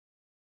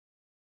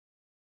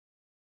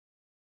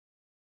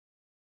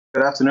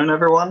Good afternoon,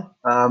 everyone.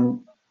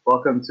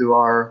 Welcome to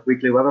our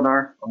weekly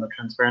webinar on the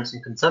Transparency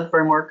and Consent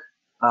Framework.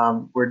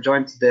 We're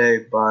joined today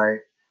by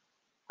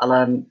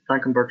Alain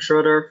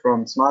Blankenburg-Schroeder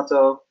from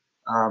Smaato,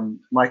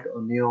 Mike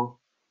O'Neill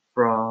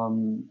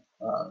from,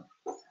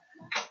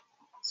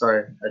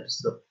 sorry, I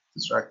just got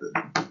distracted.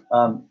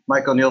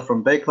 Mike O'Neill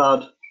from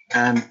Baycloud,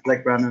 and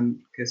Blake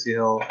Brannon, Casey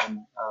Hill, and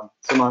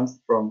Simon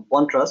from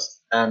OneTrust.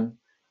 And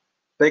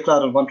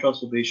Baycloud and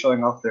OneTrust will be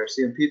showing off their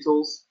CMP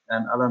tools,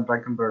 and Alain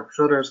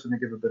Blankenburg-Schroeder is going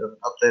to give a bit of an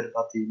update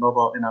about the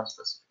mobile in-app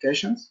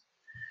specifications.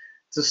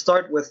 To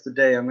start with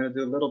today, I'm going to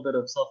do a little bit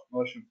of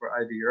self-promotion for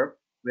IB Europe.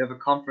 We have a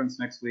conference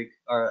next week.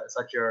 It's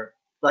actually our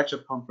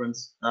flagship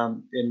conference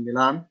in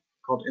Milan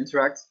called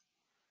Interact.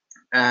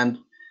 And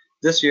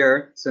this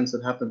year, since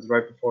it happens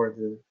right before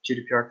the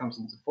GDPR comes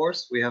into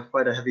force, we have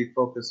quite a heavy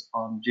focus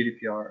on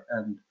GDPR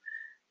and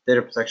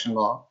data protection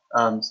law,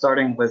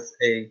 starting with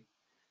a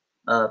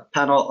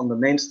panel on the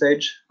main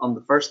stage on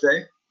the first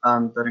day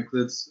that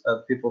includes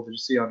people that you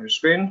see on your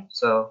screen.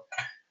 So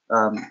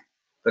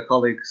the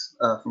colleagues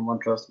from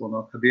OneTrust will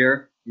know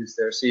Kabir, he's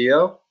their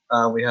CEO.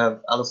 We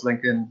have Alice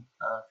Lincoln,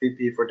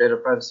 VP for Data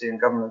Privacy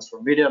and Governance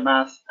for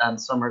MediaMath, and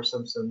Summer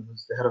Simpson,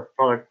 who's the head of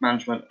product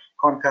management at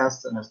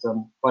Comcast and has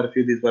done quite a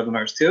few of these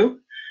webinars too.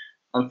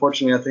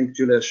 Unfortunately, I think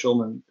Julia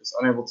Schulman is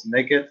unable to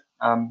make it,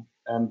 and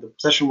the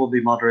session will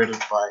be moderated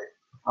by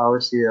our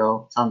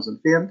CEO, Tamsin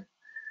Fiend.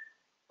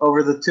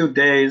 Over the 2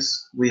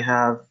 days, we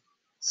have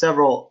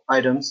several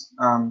items.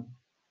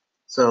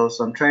 So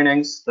some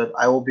trainings that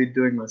I will be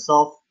doing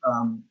myself.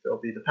 There'll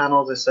be the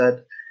panel, as I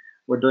said.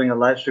 We're doing a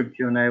live stream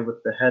Q&A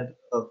with the head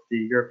of the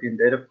European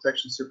Data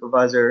Protection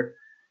Supervisor.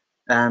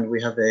 And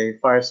we have a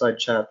fireside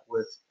chat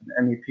with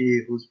an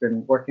MEP who's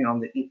been working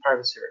on the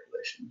e-privacy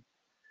regulation.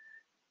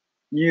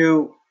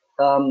 You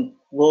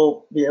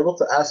will be able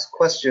to ask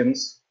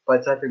questions by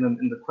typing them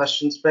in the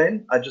questions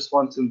pane. I just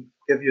want to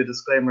give you a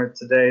disclaimer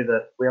today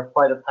that we have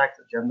quite a packed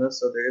agenda,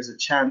 so there is a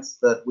chance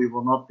that we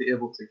will not be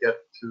able to get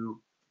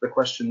to the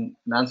question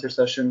and answer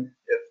session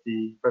if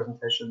the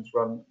presentations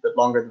run a bit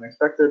longer than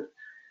expected.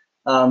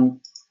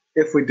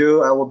 If we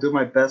do, I will do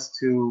my best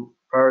to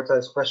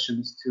prioritize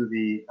questions to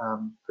the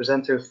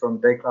presenters from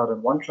Baycloud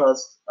and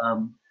OneTrust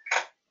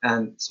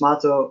and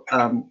Smaato,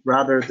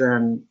 rather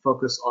than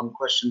focus on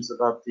questions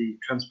about the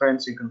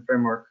transparency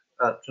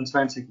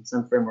and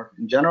consent framework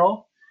in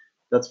general.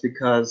 That's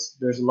because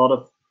there's a lot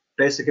of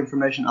basic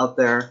information out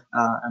there,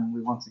 and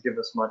we want to give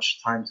as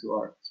much time to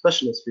our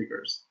specialist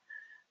speakers.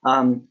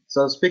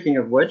 So speaking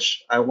of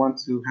which, I want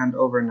to hand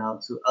over now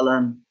to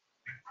Alain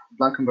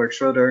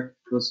Blankenburg-Schroeder,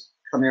 who's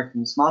come here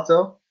from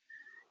Smaato.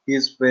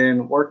 He's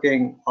been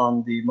working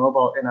on the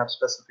mobile in-app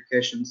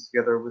specifications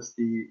together with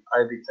the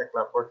IB Tech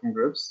Lab working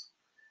groups.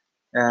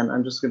 And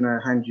I'm just going to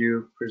hand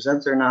you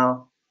presenter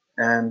now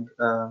and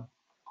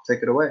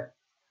take it away.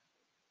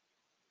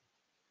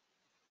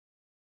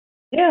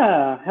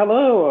 Yeah,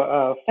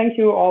 hello. Thank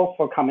you all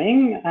for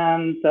coming,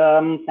 and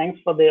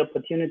thanks for the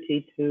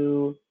opportunity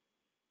to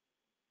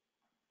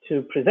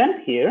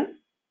present here.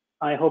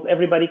 I hope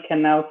everybody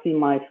can now see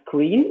my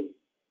screen.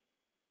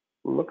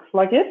 Looks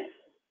like it.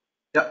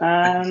 Yeah, I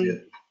can see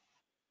it.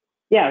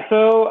 Yeah,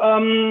 so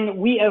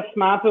we as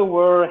Smaato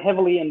were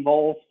heavily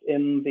involved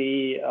in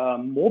the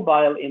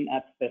mobile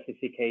in-app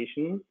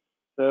specification.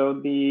 So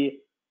the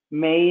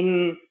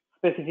main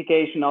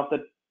specification of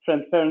the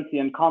transparency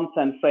and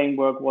consent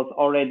framework was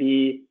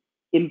already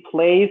in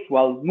place,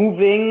 while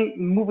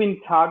moving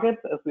target,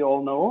 as we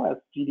all know, as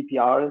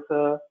GDPR is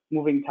a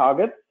moving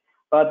target.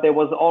 But there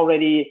was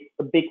already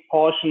a big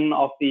portion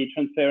of the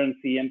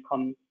transparency and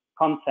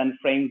consent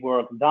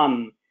framework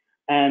done.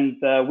 And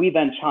we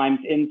then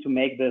chimed in to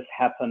make this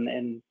happen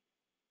in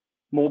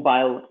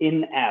mobile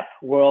in-app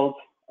world,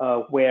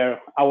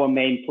 where our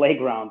main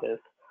playground is.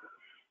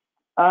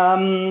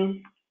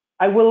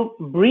 I will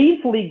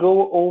briefly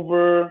go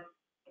over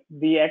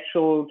the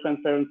actual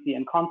transparency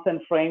and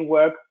consent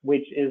framework,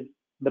 which is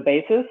the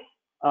basis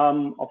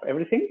of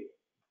everything.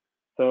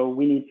 So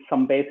we need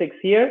some basics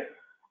here,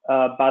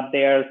 but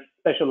there's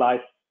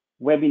specialized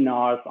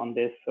webinars on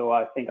this, so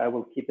I think I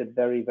will keep it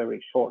very, very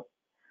short.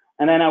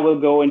 And then I will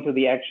go into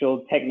the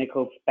actual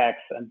technical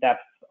specs and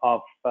depths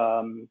of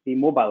the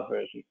mobile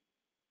version.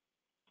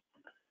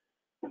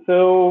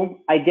 So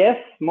I guess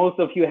most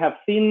of you have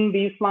seen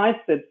these slides.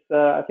 It's,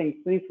 I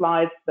think, 3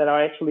 slides that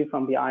are actually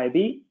from the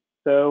IAB.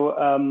 So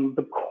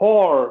the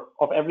core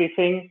of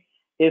everything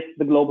is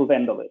the global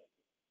vendor list.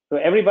 So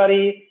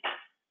anybody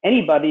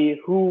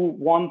who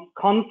wants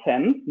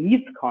consent,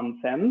 needs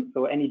consent,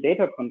 so any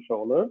data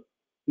controller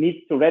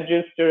needs to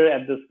register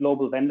at this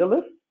global vendor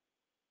list.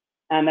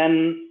 And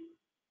then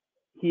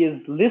he is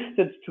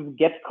listed to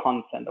get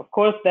consent. Of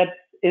course, that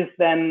is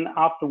then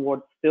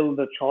afterwards still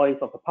the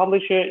choice of the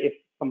publisher if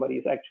somebody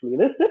is actually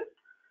listed.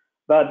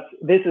 But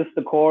this is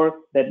the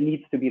core that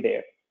needs to be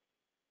there.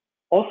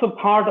 Also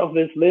part of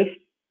this list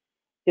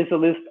is a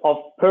list of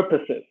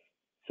purposes.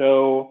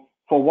 So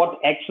for what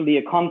actually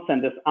a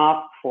consent is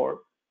asked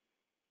for.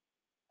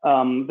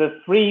 The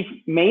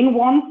 3 main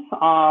ones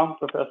are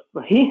the first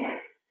 3.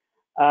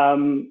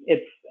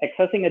 It's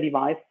accessing a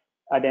device,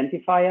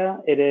 identifier.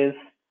 It is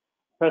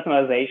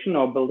personalization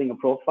or building a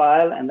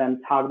profile, and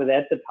then targeted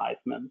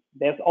advertisement.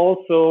 There's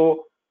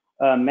also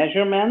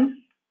measurements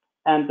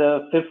and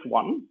the fifth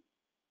one.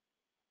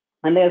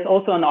 And there's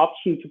also an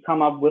option to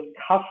come up with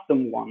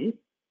custom ones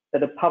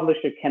that a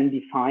publisher can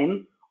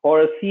define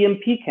or a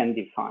CMP can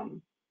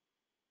define.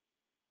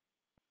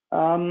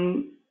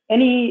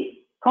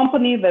 Any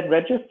company that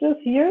registers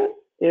here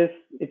is,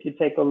 if you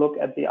take a look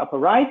at the upper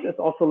right, is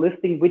also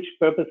listing which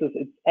purposes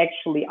it's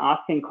actually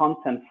asking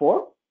consent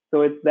for.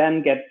 So it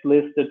then gets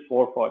listed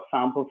for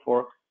example,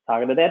 for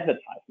targeted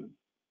advertisement.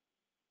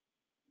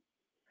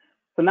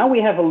 So now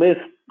we have a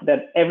list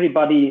that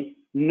everybody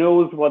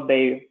knows what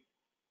they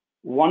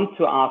want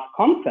to ask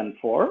consent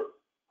for.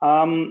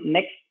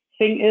 Next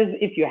thing is,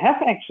 if you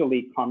have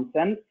actually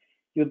consent,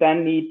 you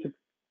then need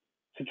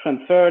to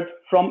transfer it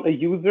from a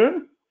user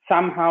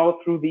somehow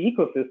through the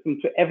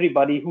ecosystem to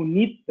everybody who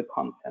needs the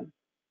content.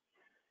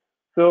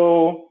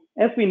 So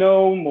as we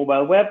know,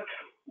 mobile web,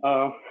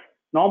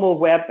 normal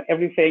web,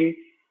 everything,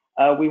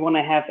 we want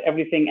to have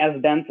everything as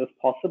dense as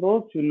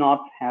possible to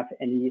not have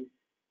any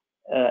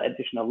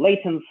additional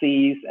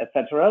latencies,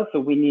 etc. So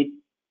we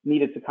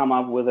needed to come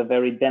up with a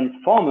very dense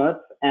format,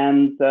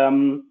 and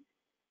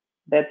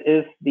that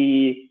is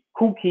the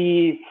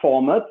cookie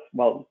format.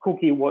 Well,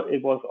 cookie, what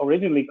it was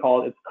originally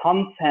called, is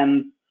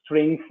content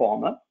string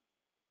format.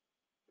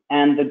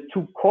 And the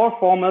two core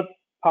format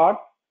parts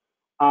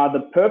are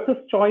the purpose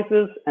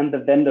choices and the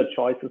vendor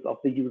choices of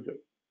the user.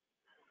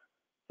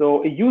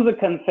 So a user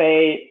can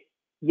say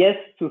yes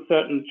to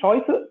certain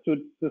choices,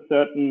 to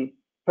certain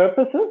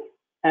purposes,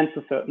 and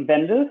to certain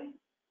vendors.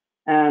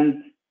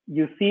 And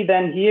you see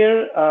then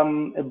here,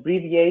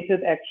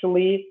 abbreviated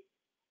actually,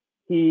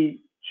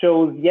 he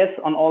shows yes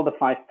on all the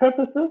 5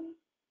 purposes.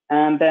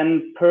 And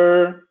then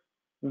per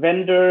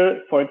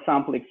vendor, for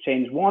example,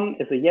 exchange 1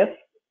 is a yes,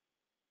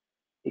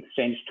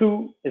 exchange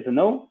 2 is a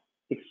no,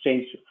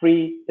 exchange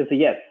 3 is a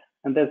yes.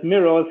 And there's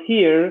mirrors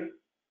here.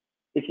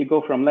 If you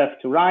go from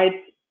left to right,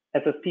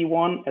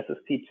 SSP1,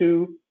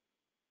 SSP2,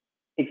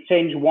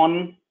 exchange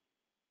 1,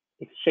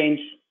 exchange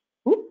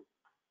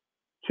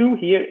 2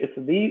 here is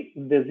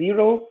the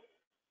 0,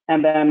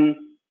 and then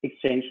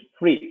exchange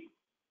 3.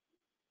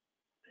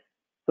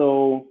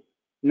 So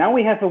now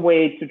we have a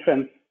way to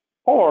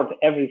transport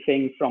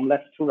everything from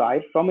left to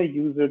right, from a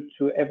user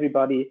to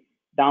everybody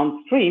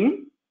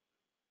downstream.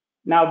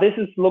 Now this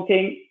is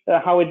looking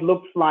how it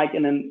looks like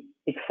in an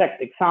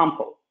exact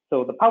example.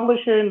 So the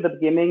publisher in the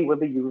beginning with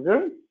the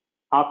user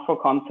asks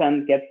for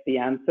consent, gets the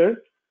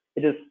answer.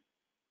 It is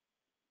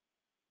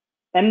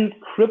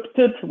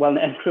encrypted. Well,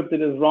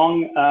 encrypted is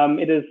wrong.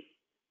 It is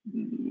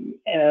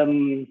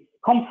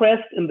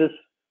compressed in this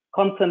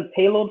consent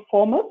payload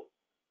format.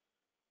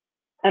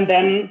 And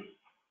then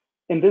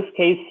in this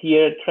case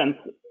here,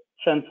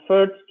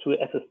 transferred to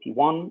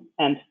SSP1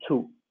 and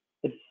 2.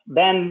 It's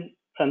then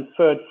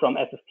transferred from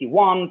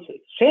SSP1 to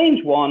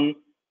exchange 1,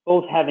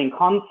 both having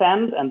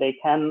consent, and they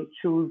can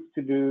choose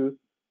to do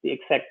the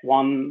exact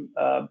one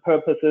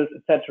purposes,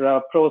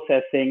 etc.,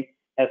 processing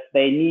as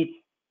they need.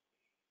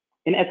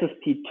 In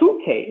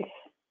SSP2 case,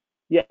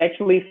 you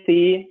actually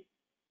see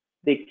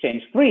the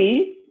exchange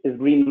 3 is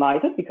green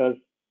lighted because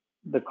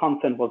the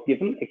consent was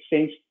given.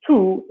 Exchange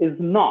 2 is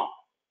not.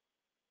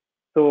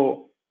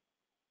 So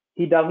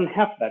he doesn't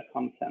have that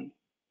consent.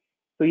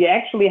 So you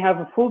actually have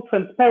a full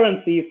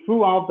transparency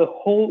throughout the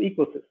whole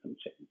ecosystem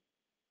chain.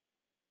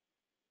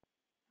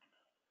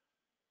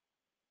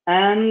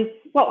 And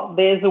well,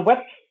 there's a web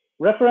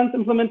reference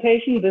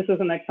implementation. This is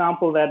an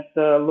example that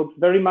looks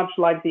very much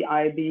like the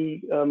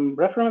IAB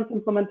reference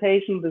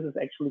implementation. This is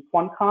actually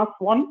Quantcast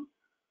 1.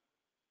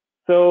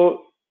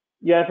 So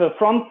you have a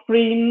front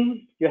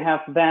screen. You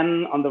have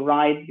then on the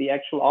right the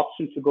actual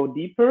option to go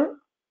deeper.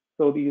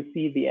 So you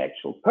see the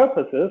actual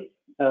purposes.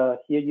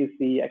 Here you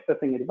see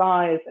accessing a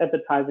device,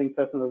 advertising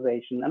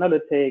personalization,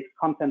 analytics,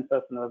 content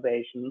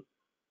personalization.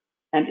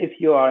 And if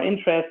you are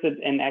interested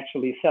in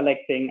actually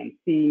selecting and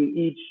seeing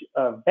each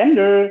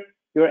vendor,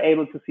 you're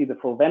able to see the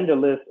full vendor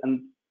list,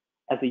 and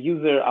as a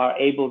user are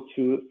able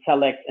to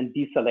select and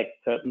deselect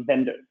certain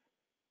vendors.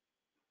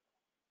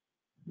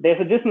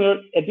 There's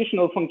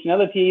additional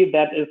functionality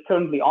that is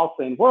currently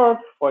also in work.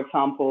 For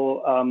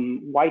example,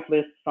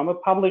 whitelist from a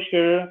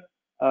publisher,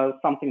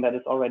 something that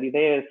is already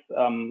there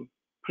is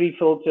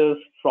pre-filters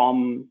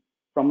from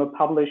a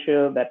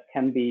publisher that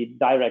can be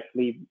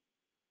directly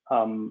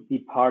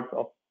be part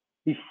of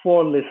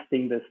before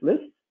listing this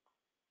list.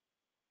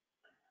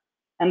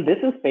 And this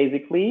is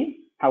basically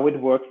how it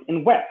works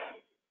in web.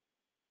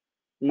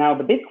 Now,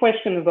 the big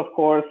question is, of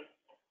course,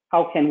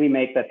 how can we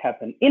make that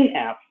happen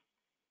in-app?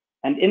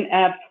 And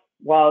in-app,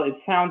 while it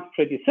sounds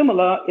pretty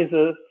similar, is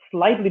a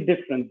slightly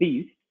different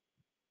beast.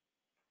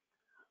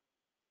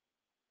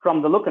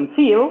 From the look and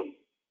feel,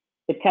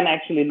 it can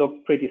actually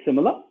look pretty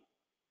similar.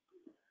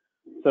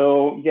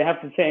 So you have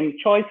the same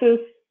choices,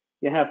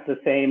 you have the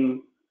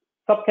same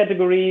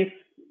subcategories,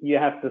 you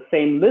have the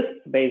same list,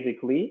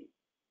 basically,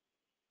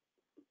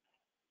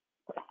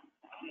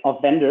 of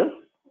vendors.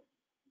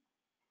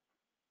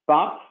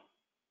 But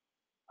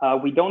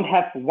we don't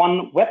have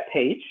one web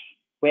page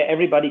where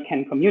everybody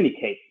can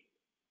communicate.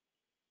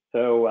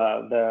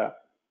 So the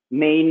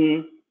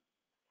main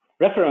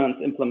reference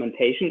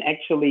implementation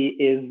actually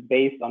is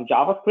based on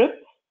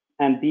JavaScript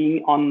and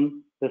being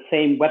on the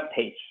same web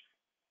page.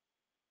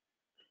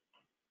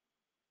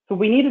 So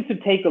we needed to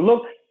take a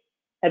look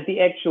at the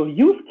actual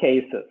use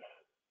cases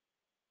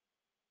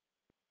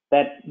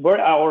that were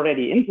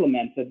already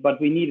implemented, but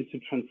we needed to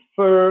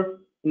transfer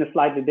in a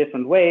slightly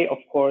different way, of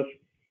course,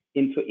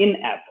 into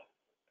in-app.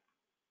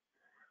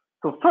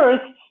 So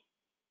first,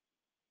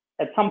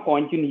 at some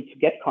point, you need to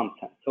get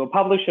content. So a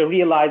publisher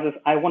realizes,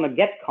 I want to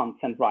get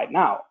content right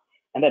now.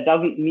 And that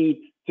doesn't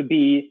need to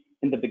be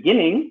in the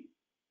beginning,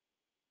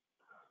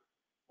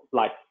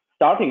 like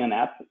starting an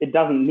app. It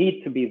doesn't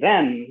need to be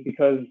then,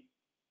 because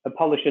a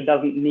publisher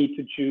doesn't need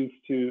to choose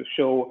to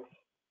show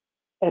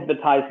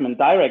advertisement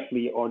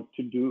directly or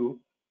to do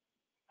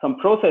some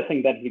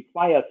processing that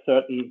requires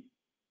certain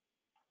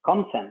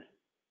content.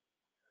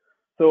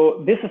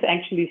 So this is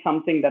actually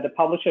something that a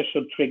publisher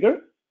should trigger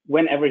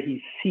whenever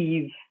he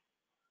sees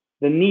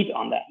the need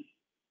on that.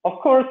 Of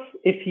course,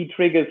 if he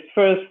triggers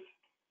first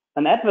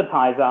an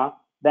advertiser,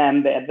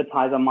 then the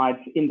advertiser might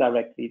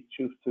indirectly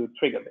choose to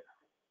trigger this.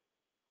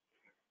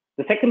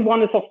 The second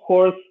one is, of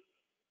course,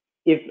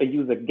 if a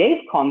user gave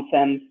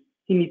consent,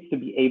 he needs to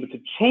be able to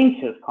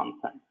change his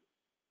consent.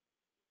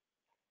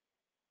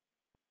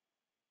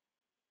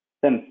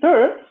 Then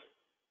third,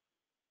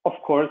 of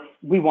course,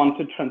 we want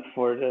to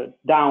transfer the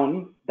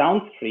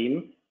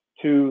downstream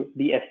to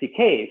the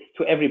SDKs,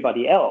 to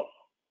everybody else.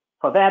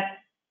 For that,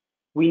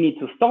 we need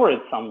to store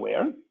it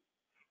somewhere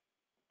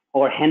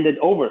or hand it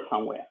over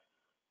somewhere.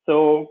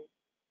 So,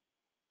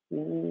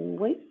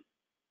 wait.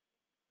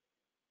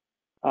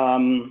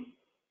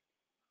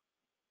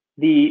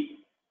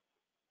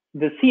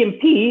 The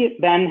CMP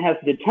then has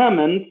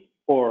determined,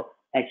 or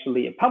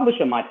actually a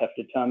publisher might have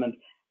determined,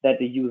 that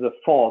the user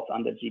falls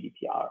under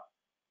GDPR.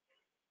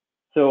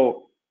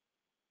 So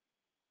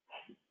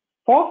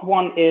fourth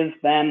one is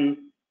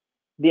then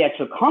the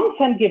actual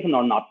consent given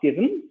or not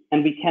given,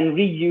 and we can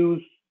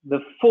reuse the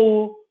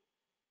full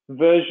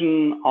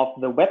version of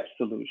the web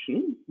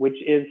solution,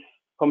 which is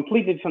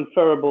completely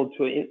transferable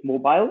to a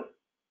mobile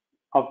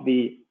of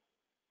the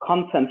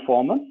consent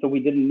format. So we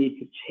didn't need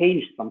to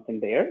change something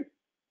there.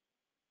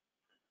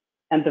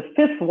 And the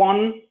fifth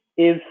one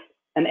is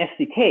an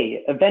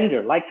SDK, a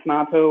vendor like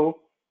Smaato,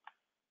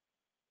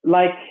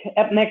 like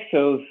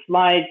AppNexus,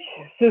 like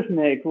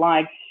Sysmic,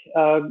 like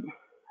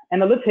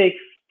analytics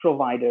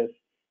providers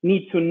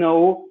need to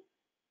know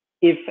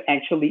if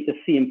actually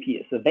a CMP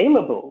is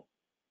available,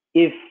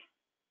 if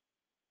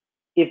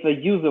a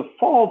user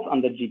falls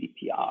under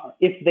GDPR,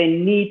 if they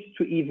need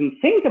to even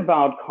think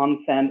about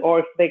consent,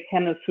 or if they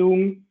can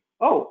assume,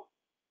 oh,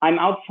 I'm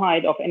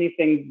outside of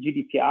anything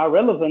GDPR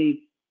relevant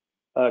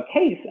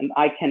case and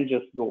I can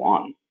just go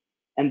on.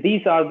 And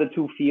these are the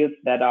two fields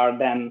that are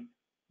then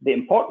the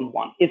important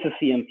one. Is a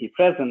CMP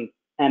present,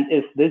 and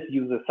is this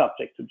user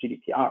subject to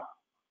GDPR?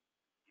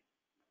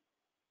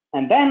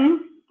 And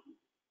then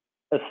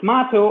a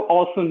Smaato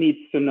also needs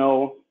to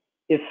know,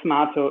 is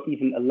Smaato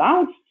even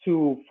allowed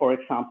to, for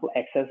example,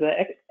 access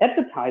an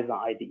advertiser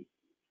ID?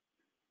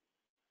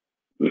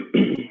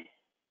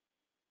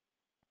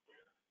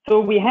 So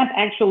we had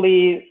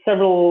actually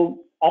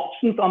several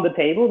options on the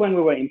table when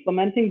we were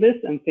implementing this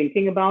and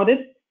thinking about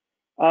it.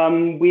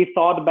 We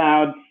thought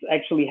about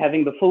actually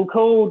having the full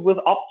code with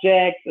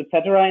objects,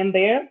 etc. in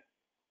there.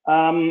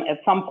 At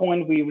some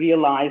point, we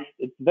realized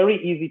it's very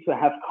easy to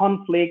have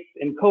conflicts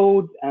in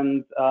code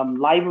and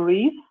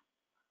libraries,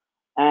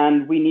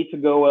 and we need to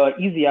go an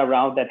easier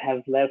route that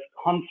has less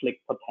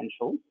conflict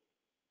potential.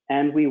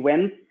 And we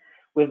went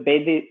with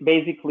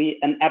basically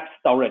an app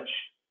storage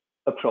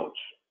approach.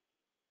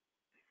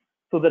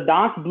 So the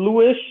dark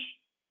bluish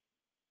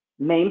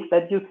names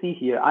that you see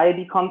here: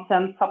 IAB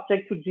consent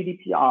subject to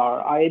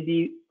GDPR,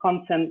 IAB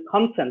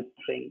consent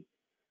string,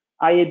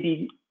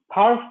 IAB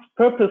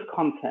purpose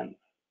consent,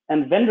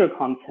 and vendor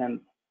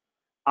consent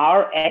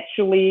are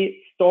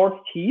actually stored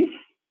keys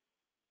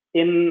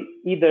in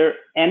either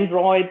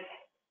Android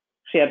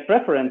shared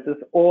preferences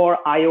or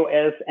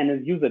iOS and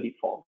as user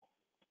default.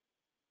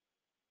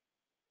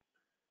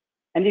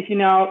 And if you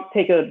now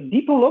take a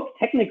deeper look,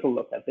 technical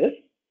look at this,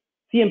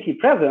 CMP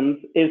present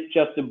is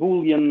just a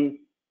Boolean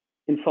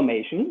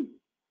information,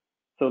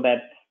 so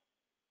that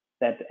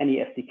any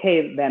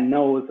SDK then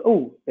knows,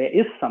 oh, there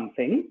is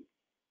something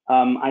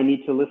I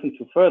need to listen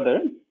to further.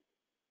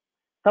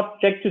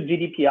 Subject to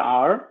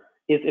GDPR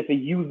is if a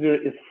user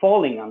is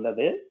falling under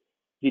this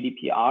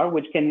GDPR,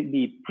 which can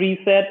be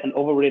preset and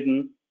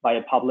overridden by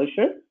a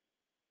publisher,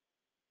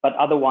 but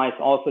otherwise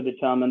also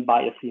determined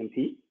by a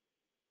CMP.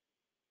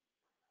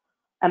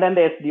 And then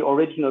there's the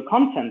original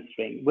consent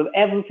string with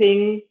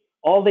everything,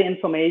 all the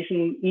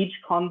information, each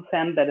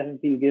consent that has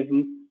been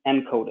given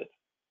encoded.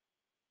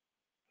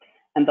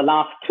 And the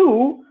last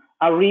two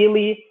are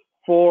really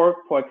for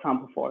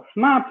example, for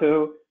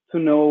Smaato to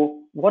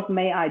know, what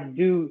may I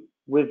do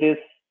with this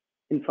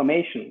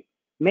information?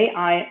 May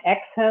I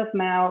access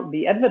now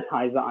the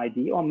advertiser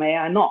ID or may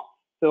I not?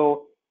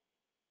 So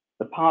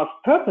the past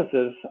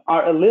purposes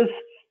are a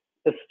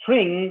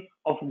string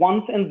of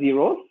ones and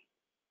zeros.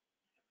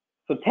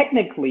 So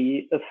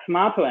technically, a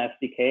Smaato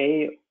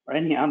SDK or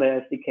any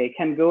other SDK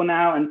can go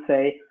now and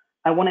say,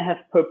 I want to have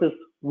purpose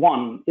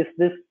 1. Is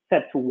this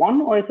set to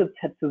 1 or is it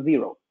set to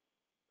 0?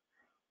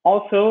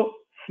 Also,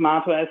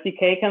 Smaato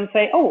SDK can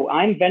say, oh,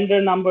 I'm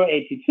vendor number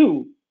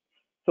 82.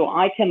 So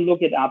I can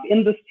look it up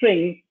in the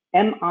string,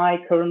 am I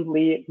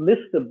currently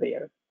listed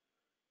there?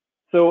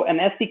 So an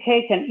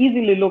SDK can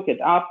easily look it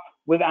up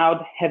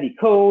without heavy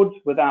code,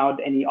 without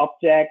any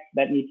objects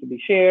that need to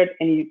be shared,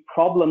 any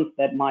problems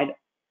that might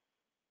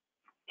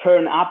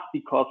turn up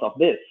because of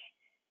this.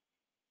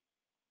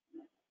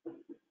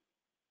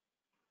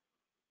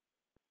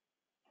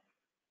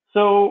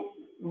 So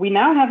we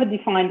now have a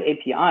defined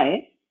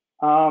API.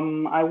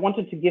 I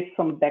wanted to give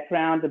some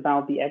background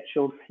about the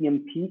actual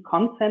CMP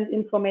consent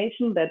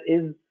information that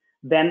is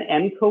then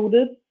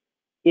encoded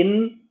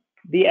in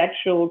the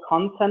actual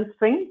consent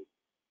string.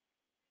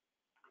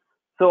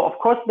 So of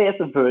course there's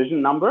a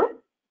version number,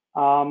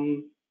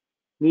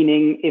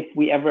 meaning if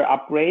we ever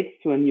upgrade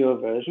to a newer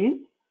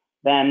version,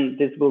 then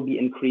this will be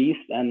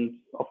increased, and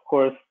of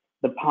course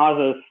the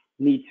parsers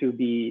need to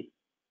be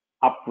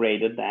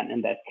upgraded then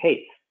in that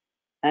case.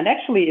 And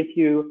actually, if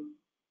you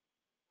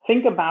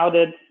think about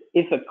it,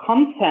 if a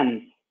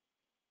consent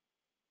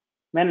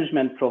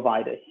management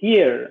provider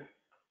here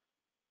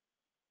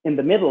in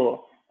the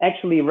middle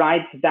actually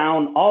writes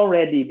down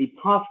already the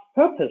past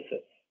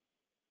purposes,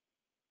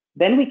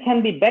 then we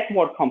can be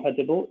backward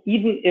compatible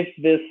even if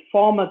this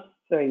format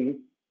string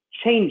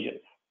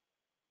changes.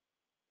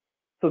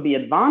 So the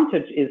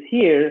advantage is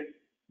here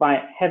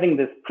by having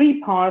this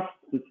pre-parsed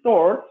and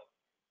stored.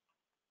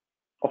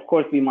 Of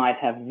course, we might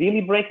have really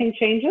breaking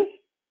changes,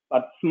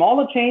 but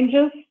smaller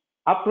changes,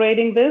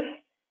 upgrading this,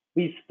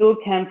 we still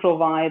can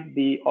provide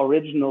the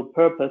original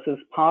purposes,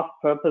 past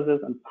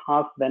purposes, and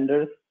past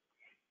vendors.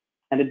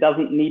 And it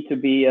doesn't need to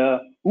be,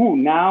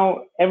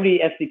 now every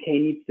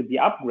SDK needs to be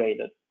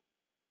upgraded.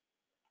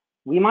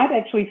 We might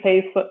actually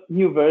face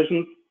new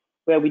versions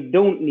where we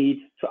don't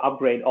need to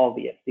upgrade all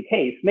the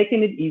SDKs,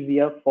 making it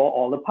easier for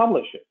all the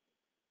publishers.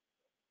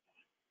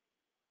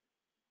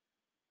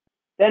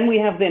 Then we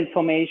have the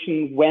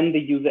information when the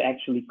user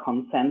actually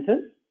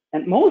consented.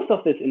 And most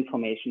of this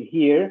information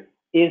here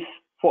is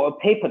for a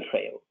paper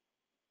trail,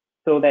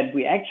 so that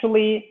we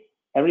actually,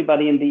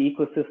 everybody in the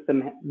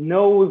ecosystem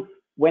knows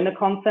when a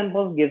consent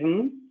was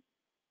given,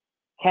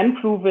 can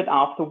prove it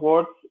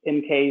afterwards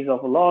in case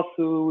of a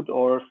lawsuit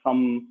or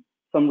some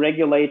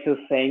regulators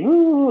saying,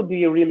 oh, do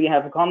you really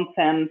have a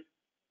consent?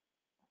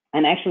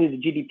 And actually the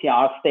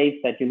GDPR states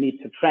that you need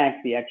to track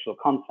the actual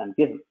consent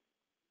given.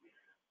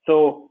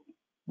 So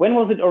when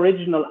was it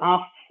originally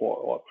asked for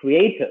or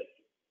created?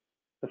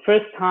 The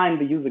first time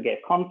the user gave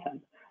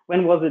consent.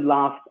 When was it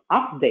last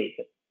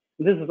updated?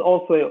 This is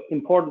also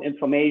important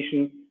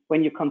information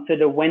when you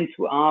consider when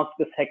to ask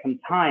the second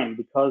time,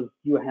 because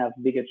you have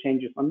bigger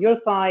changes on your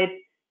side,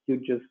 you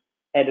just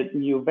added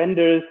new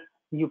vendors,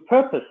 new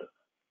purposes.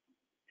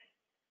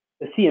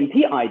 The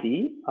CMP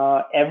ID,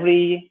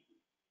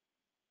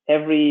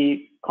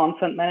 every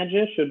consent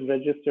manager should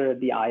register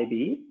the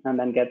IAB and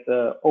then get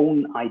their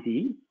own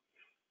ID.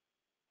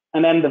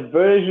 And then the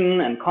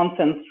version and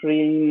consent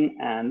string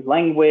and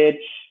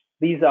language,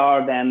 these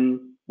are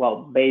then,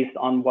 well, based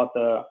on what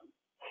the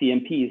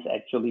CMP is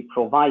actually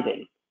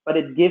providing. But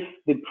it gives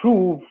the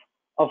proof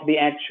of the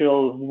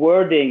actual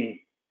wording,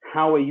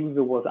 how a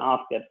user was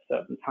asked at a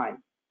certain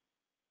time.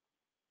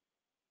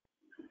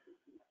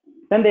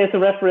 Then there's a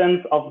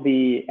reference of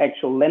the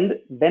actual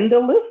vendor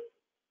list.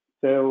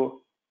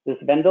 So this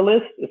vendor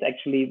list is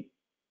actually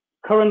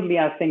currently,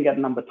 I think, at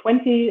number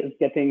 20, is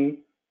getting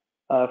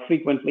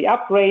frequently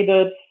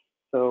upgraded.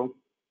 So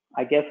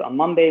I guess on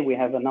Monday we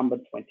have a number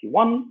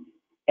 21,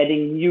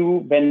 adding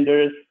new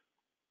vendors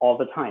all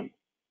the time.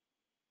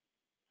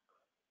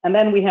 And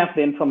then we have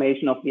the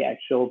information of the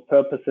actual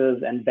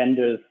purposes and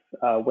vendors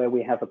where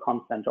we have a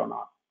consent or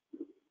not.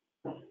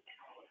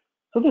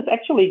 So this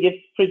actually gives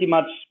pretty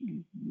much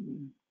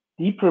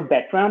deeper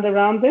background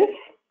around this,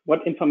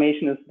 what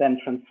information is then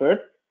transferred.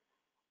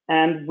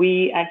 And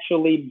we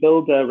actually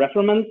build a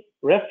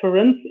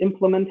reference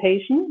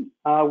implementation,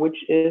 which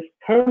is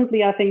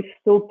currently, I think,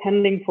 still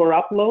pending for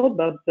upload,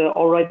 but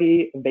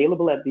already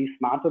available at the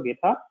Smaato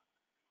GitHub.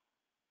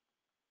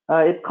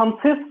 It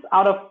consists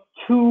out of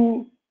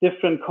two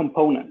different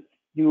components.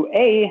 You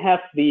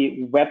have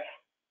the web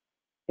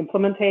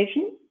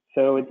implementation.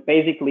 So it's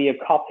basically a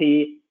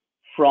copy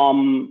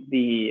from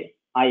the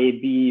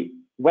IAB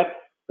web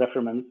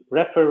reference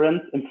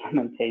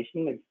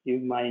implementation,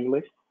 excuse my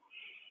English.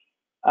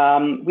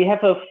 We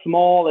have a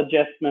small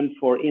adjustment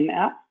for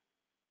in-app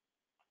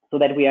so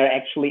that we are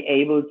actually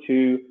able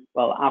to,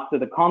 well, after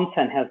the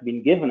consent has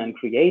been given and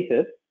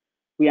created,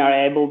 we are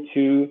able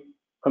to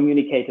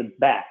communicate it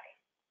back.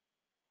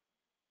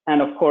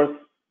 And of course,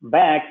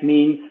 back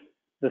means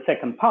the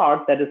second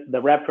part, that is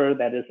the wrapper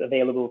that is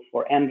available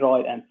for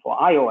Android and for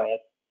iOS.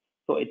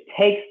 So it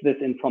takes this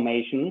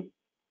information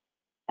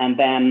and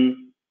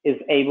then is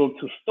able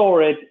to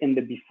store it in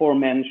the before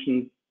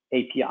mentioned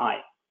API.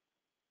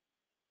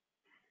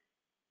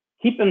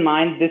 Keep in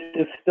mind, this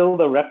is still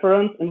the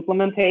reference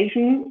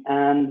implementation,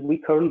 and we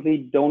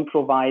currently don't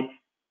provide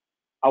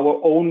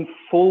our own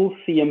full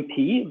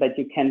CMP that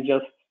you can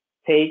just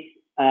take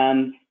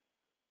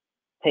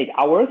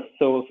ours.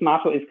 So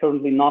Smaato is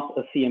currently not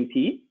a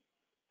CMP.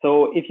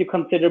 So if you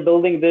consider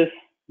building this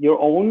your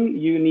own,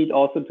 you need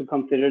also to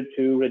consider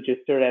to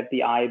register at the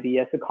IAB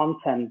as a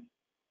content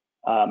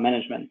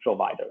management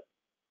provider.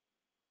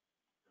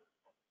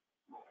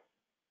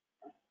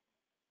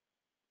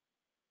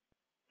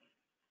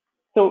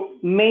 So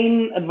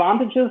main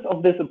advantages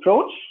of this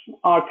approach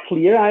are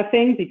clear, I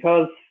think,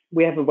 because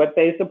we have a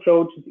web-based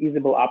approach. It's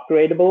easily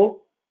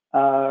upgradable.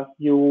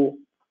 You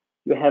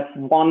have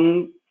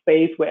one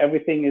space where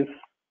everything is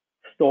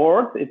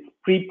stored. It's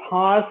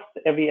pre-parsed.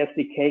 Every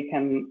SDK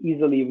can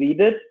easily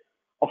read it.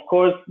 Of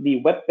course,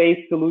 the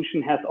web-based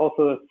solution has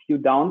also a few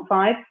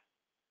downsides.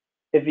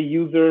 If a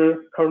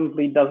user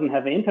currently doesn't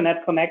have an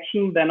internet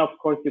connection, then of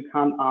course you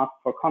can't ask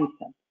for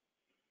consent.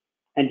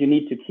 And you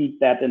need to keep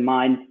that in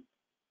mind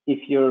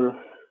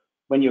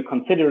when you're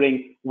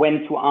considering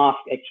when to ask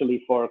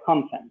actually for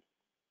consent.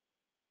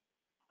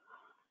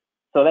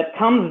 So that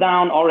comes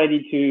down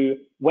already to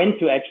when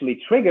to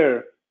actually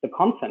trigger the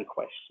consent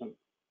question.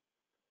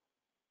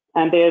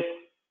 And there's,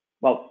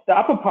 well, the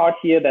upper part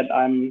here that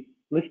I'm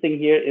listing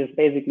here is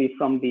basically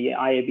from the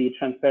IAB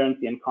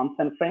Transparency and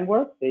Consent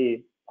Framework,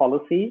 the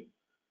policy.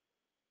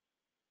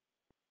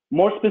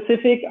 More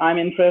specific, I'm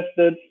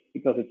interested,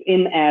 because it's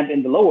in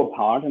the lower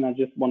part, and I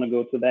just want to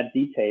go to that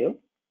detail.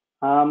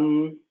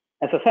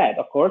 As I said,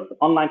 of course,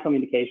 online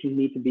communications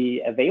need to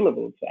be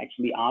available to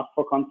actually ask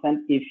for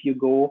consent if you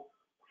go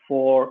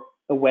for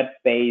a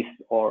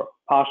web-based or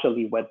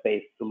partially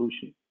web-based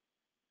solution.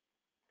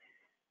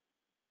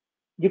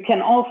 You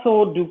can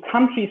also do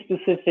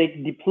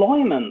country-specific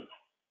deployments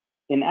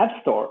in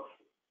app stores.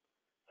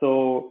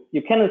 So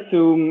you can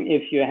assume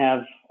if you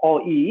have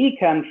all EEA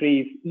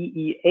countries,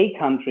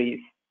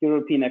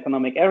 European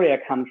Economic Area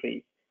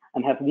countries,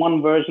 and have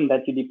one version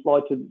that you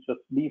deploy to just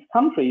these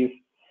countries,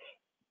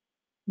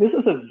 this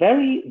is a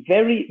very,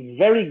 very,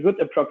 very good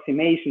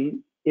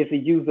approximation if a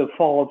user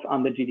falls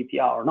under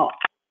GDPR or not.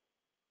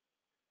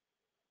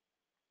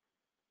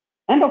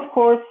 And of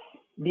course,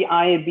 the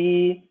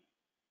IAB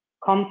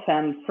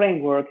consent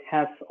framework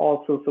has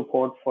also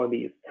support for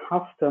these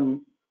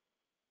custom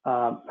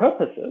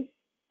purposes.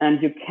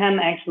 And you can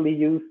actually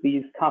use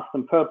these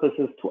custom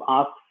purposes to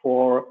ask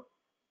for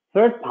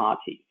third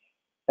parties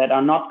that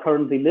are not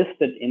currently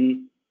listed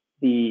in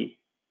the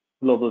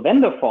global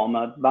vendor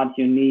format, but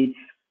you need,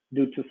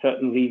 due to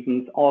certain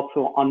reasons,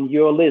 also on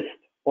your list,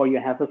 or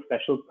you have a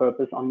special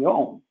purpose on your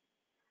own.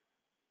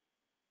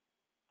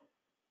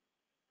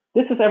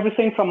 This is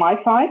everything from my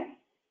side.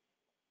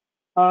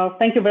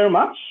 Thank you very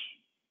much.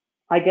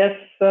 I guess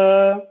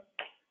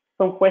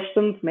some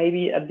questions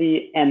maybe at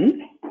the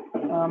end.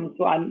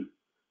 So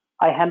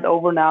I hand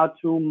over now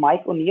to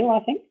Mike O'Neill,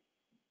 I think.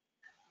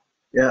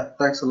 Yeah,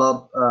 thanks a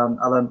lot,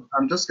 Alan.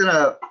 I'm just going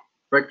to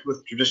break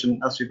with tradition,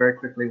 ask you very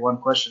quickly one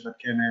question that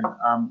came in.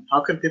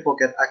 How can people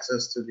get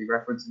access to the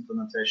reference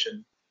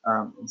implementation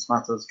in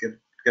Smaato's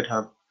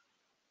GitHub?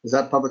 Is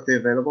that publicly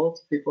available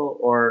to people,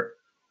 or?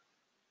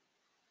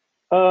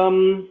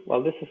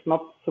 Well, this is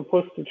not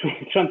supposed to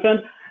be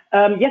transparent.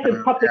 Yes,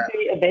 it's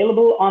publicly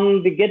available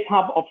on the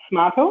GitHub of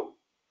Smaato.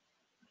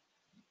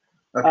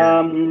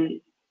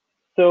 Okay.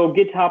 So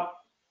GitHub,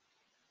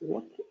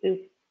 what is?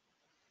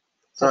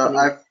 So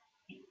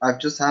I've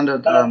just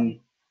handed over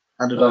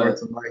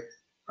to Mike.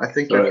 I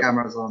think your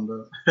camera's on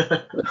the.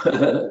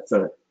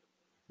 Sorry.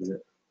 Is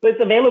it? So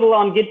it's available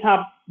on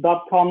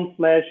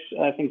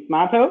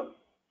github.com/Smaato.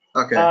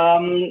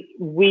 Okay.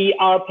 We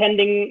are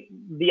pending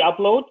the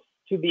upload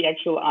to the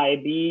actual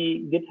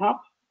IAB GitHub,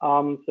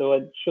 so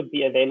it should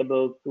be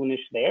available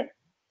soonish there.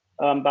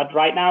 But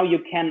right now you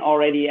can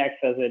already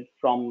access it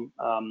from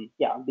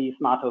the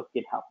Smaato's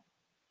GitHub.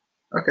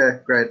 Okay,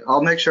 great.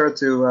 I'll make sure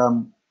to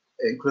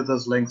include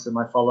those links in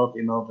my follow-up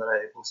email that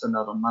I will send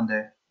out on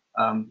Monday.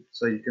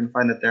 So you can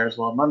find it there as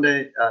well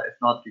Monday. If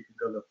not, you can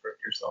go look for it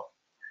yourself.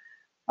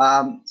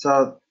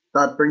 So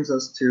that brings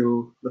us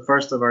to the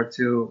first of our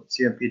two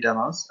CMP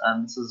demos.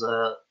 And this is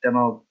a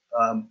demo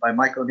by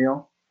Mike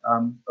O'Neill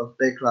of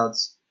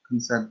Baycloud's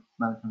consent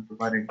management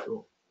providing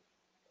tool.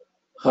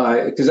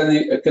 Hi, can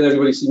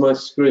everybody see my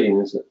screen?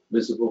 Is it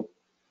visible?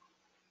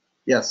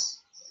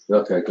 Yes.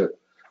 Okay, good.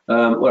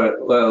 I'm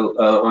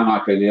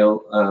Mike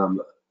O'Neill,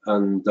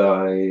 and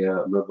I'm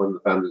one of the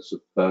founders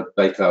of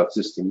Baycloud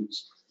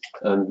Systems.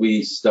 And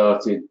we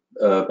started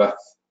back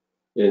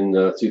in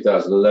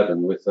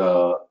 2011 with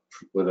our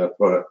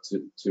product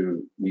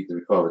to meet the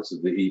requirements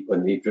of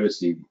when the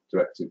e-privacy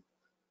directive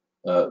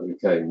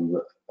became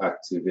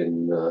active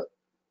in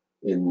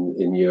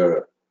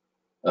Europe.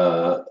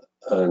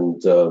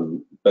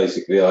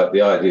 Basically,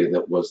 the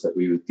idea was that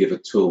we would give a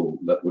tool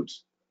that would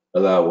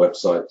allow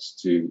websites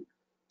to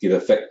give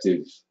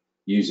effective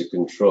user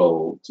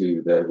control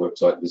to their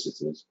website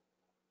visitors,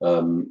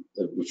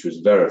 which was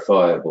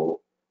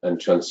verifiable and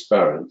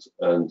transparent,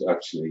 and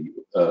actually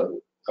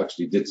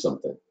did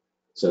something.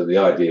 So the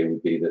idea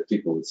would be that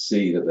people would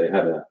see that they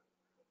had a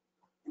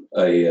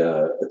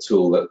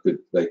tool that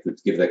they could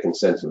give their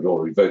consent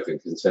or revoke their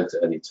consent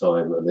at any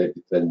time, and they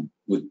then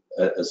would,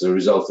 as a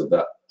result of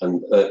that,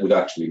 and it would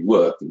actually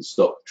work and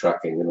stop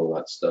tracking and all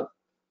that stuff,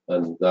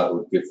 and that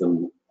would give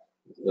them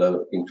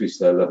increase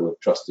their level of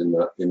trust in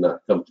that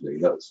company.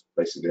 That was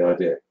basically the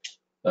idea,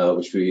 so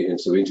we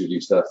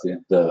introduced that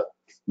in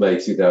May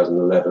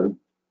 2011,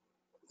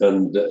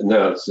 and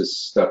now it's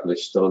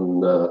established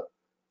on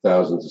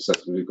thousands of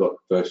sectors. We've got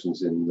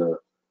versions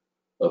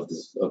of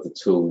the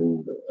tool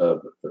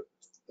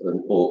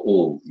in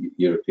all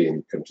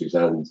European countries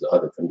and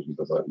other countries,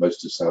 like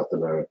most of South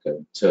America,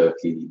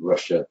 Turkey,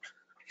 Russia,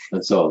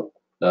 and so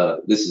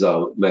on. This is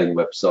our main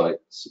website,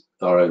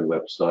 our own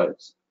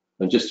website.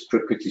 And just to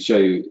quickly show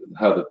you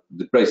how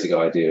the basic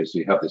idea is,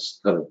 we have this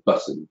kind of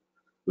button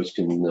which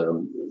can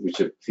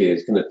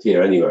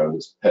appear anywhere on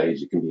this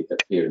page. It can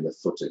appear in the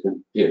footer, it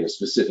can appear in a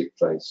specific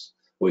place,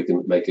 or you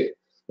can make it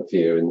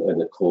appear in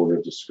the corner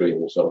of the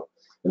screen or so on.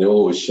 And it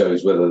always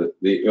shows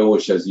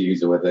the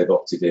user whether they've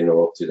opted in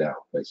or opted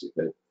out,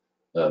 basically.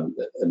 And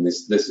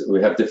this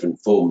we have different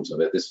forms of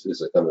it. This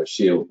is a kind of a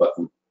shield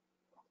button.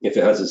 If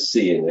it has a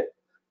C in it,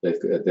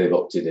 they've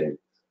opted in,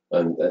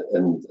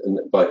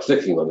 and by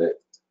clicking on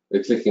it,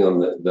 clicking on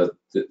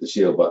the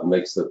shield button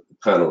makes the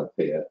panel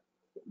appear,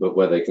 but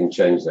where they can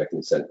change their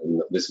consent.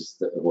 And this is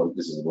the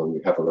one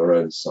we have on our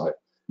own site.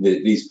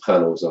 These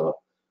panels are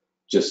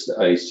just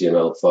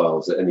HTML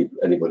files that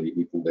anybody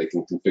they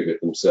can configure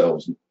it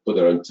themselves and put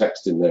their own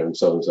text in there and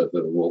so on and so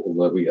forth.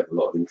 Although we have a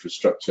lot of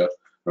infrastructure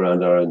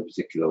around our own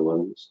particular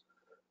ones,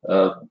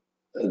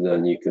 and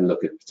then you can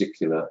look at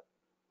particular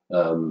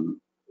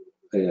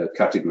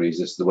categories.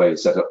 This is the way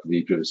it's set up for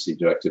the privacy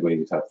directive, where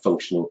you have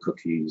functional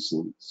cookies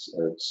and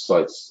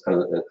sites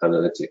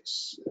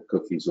analytics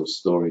cookies or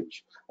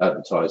storage,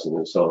 advertising,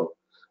 and so on.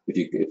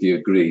 If you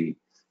agree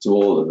to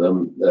all of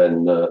them,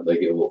 then they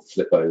get all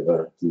flip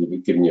over, and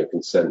you've given your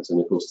consent. And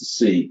of course, the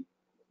C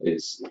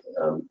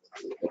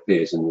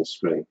appears in the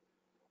screen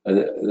and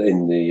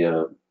in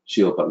the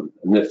shield button.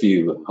 And if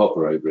you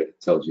hover over it,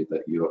 it tells you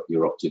that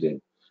you're opted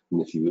in.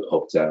 And if you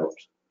opt out,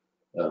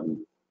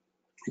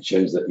 it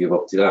shows that you've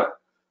opted out.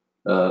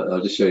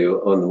 I'll just show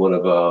you on one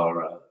of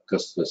our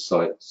customer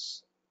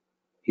sites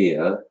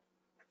here.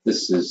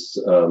 This is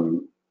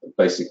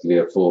basically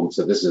a form.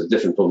 So this is a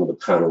different form of the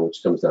panel,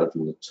 which comes down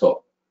from the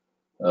top.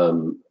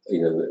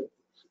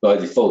 By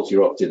default,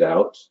 you're opted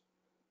out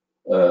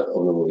on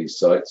all these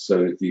sites.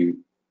 So if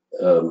you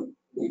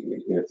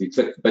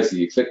click,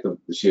 basically you click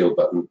the shield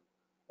button,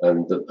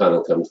 and the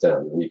panel comes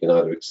down, and you can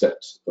either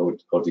accept or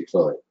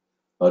decline.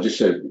 I'll just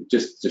show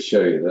to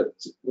show you that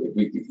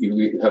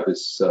we have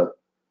this.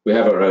 We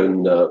have our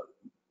own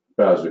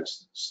browser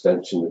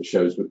extension that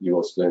shows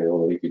what's going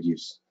on. You could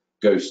use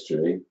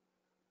Ghostry.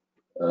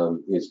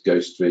 Here's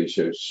Ghostry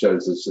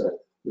shows us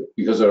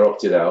because they're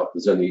opted out.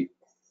 There's only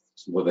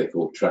what they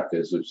call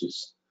trackers, which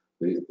is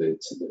the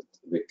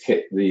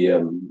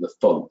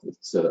font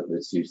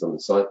that's used on the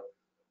site,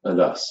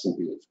 and us,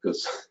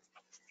 because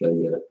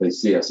they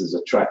see us as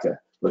a tracker,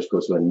 which of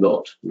course we're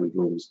not. We've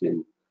always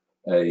been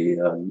we're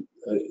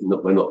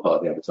not part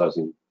of the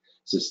advertising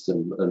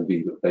system, and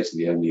we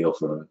basically only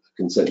offer a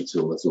consent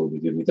tool. That's all we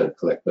do. We don't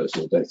collect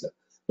personal data.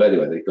 But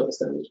anyway, they've got us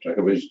down as a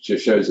tracker, which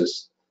just shows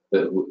us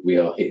that we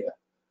are here.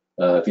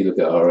 If you look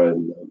at our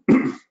own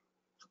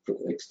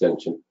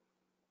extension,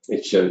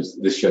 this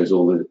shows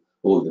all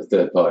the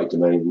third-party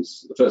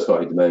domains, the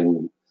first-party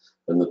domain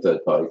and the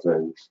third-party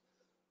domains.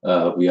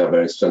 We are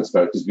very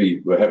transparent because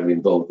we were heavily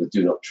involved with the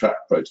Do Not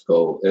Track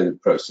protocol in the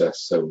process.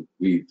 So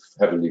we've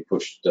heavily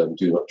pushed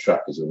Do Not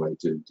Track as a way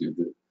to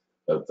do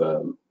of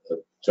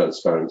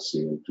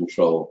transparency and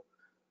control.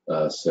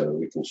 So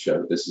we can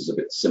show this is a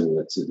bit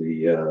similar to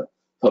the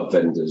pub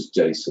vendors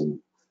JSON.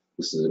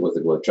 This is what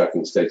they call a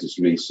tracking status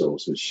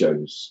resource, which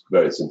shows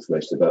various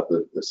information about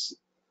this.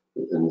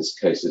 In this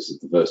case, this is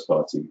the first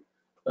party.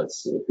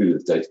 That's who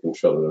the data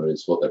controller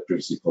is, what their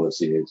privacy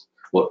policy is,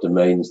 what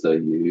domains they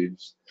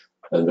use,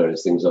 and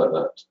various things like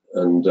that.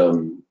 And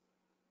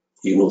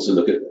you can also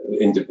look at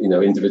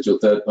individual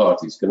third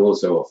parties can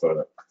also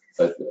offer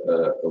a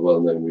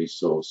well-known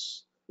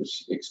resource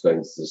which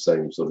explains the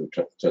same sort of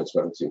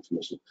transparency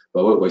information. But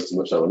I won't waste too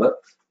much time on that.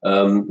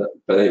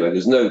 But anyway,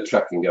 there's no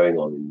tracking going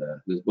on in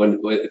there.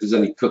 If there's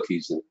any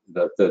cookies,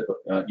 third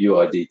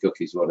UID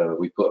cookies or whatever,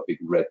 we put a big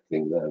red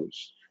thing there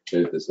which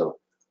shows there's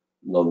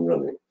none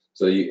running.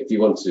 So if you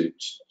want to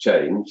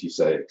change, you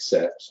say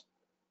accept.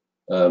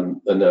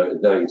 And now you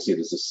can see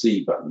there's a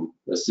C button,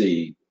 a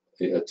C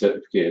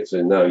appeared.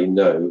 So now you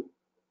know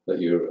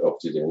that you're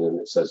opted in, and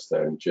it says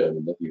there in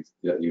German that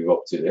you've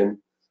opted in,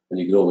 and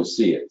you can always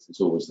see it.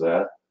 It's always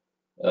there.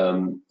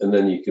 And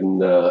then you can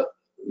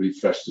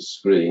refresh the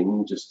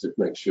screen just to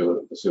make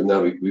sure. So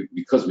now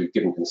because we've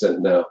given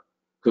consent, now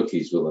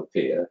cookies will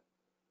appear.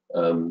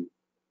 So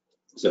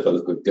if I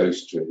look at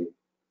Ghostry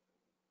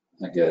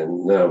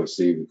again, now we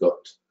see we've got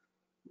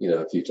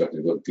a few trackers.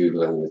 We've got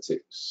Google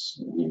Analytics,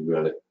 New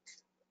Relic,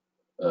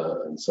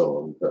 and so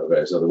on,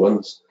 various other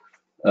ones.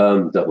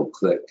 Double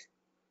click.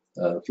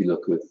 If you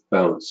look with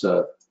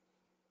Bouncer,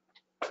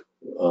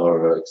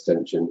 our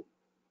extension,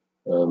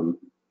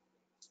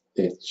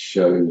 it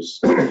shows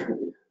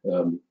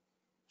a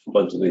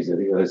bunch of these. I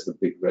think there's the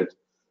big red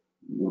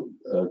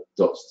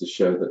dots to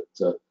show that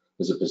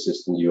there's a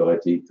persistent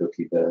UID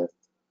cookie there.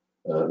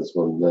 There's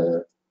one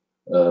there,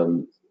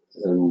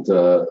 and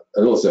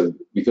also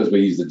because we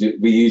use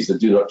the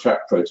do not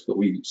track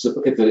protocol,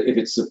 if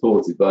it's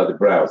supported by the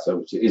browser,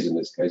 which it is in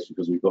this case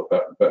because we've got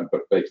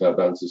Baycloud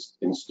Bouncers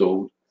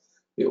installed,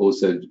 it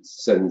also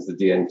sends the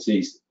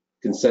DNT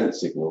consent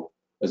signal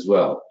as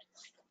well.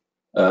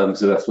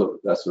 So that's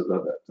what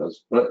that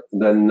does, right?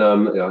 And then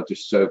I'll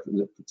just show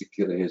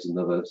particularly, here's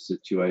another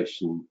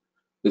situation.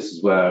 This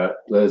is where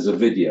there's a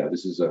video.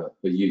 This is a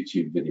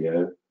YouTube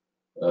video.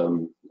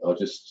 I'll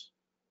just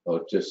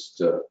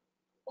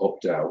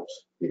opt out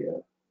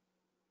here.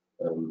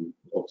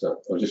 Opt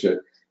out. I'll just show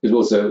you. Because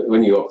also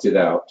when you opted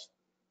out,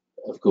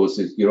 of course,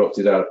 if you're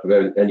opted out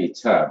of any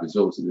tab, there's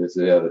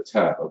the other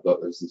tab. I've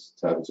got this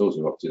tab that's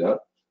also opted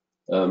out.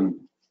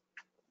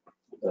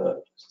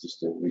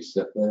 Just a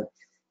reset there.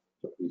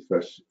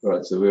 Refresh.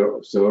 Right, so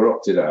we're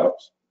opted out,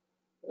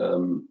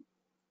 and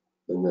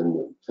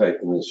then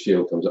the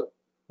shield comes up.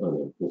 Oh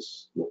no,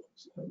 this.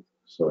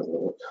 Sorry,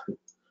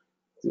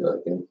 do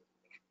that again.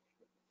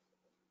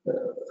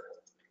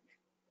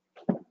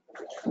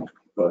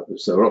 Right,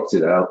 so we're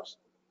opted out,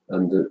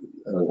 and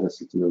let's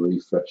do a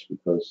refresh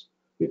because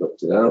we've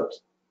opted out.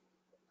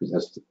 It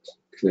has to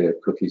clear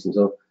cookies and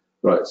so on.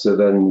 Right, so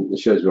then it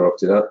shows we're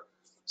opted out.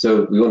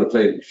 So we want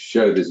to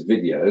show this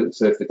video.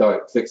 So if the guy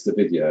clicks the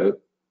video,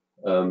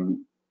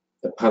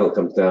 a panel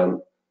comes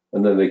down,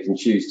 and then they can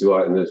choose to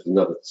write, and there's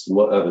some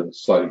other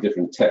slightly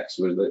different text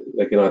where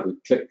they can either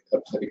click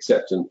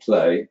accept and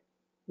play,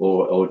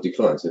 or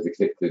decline. So if they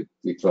click the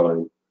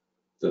decline,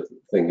 the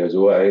thing goes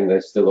away, and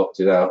they're still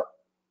opted out,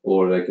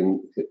 or they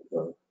can click.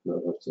 Oh, no,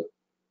 I have to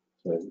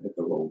hit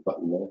the wrong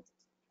button there.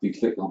 If you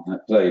click on the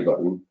play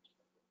button,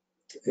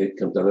 it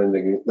comes down, and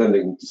then they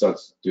can decide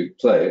to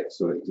play it.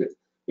 So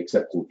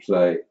accept and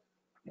play,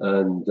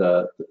 and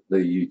the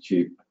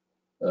YouTube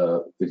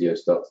video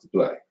starts to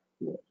play.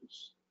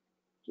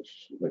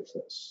 Just make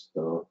that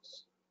start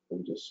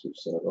and just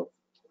switch that off.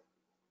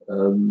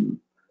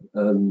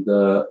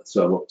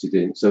 So I'm opted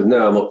in. So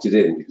now I'm opted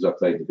in because I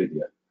played the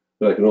video,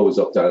 but I can always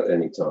opt out at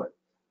any time.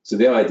 So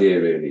the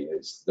idea really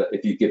is that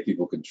if you give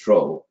people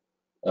control,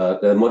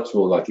 they're much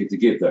more likely to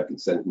give their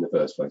consent in the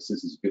first place.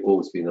 This has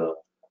always been our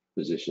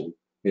position.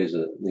 Here's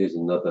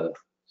another,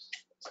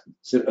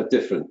 a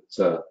different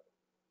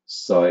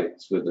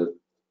site with a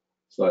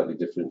slightly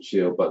different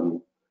shield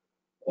button.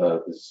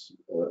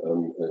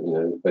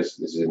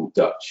 Basically this is in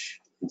Dutch.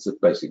 It's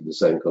basically the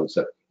same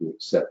concept, you can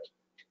accept,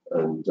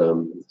 and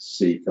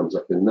C comes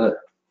up in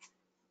there.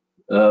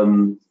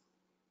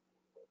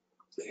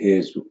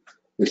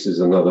 This is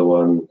another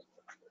one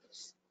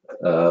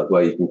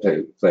where you can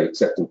play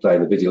accept and play,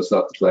 and the video will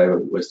start to play. I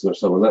won't waste too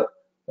much time on that.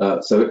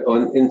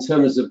 In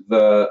terms of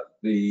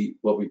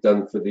what we've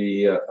done for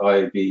the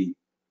IAB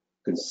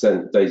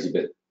consent DAISY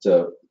bit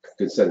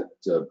consent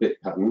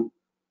bit pattern.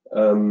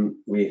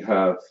 We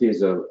have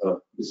this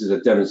is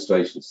a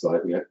demonstration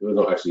site. We're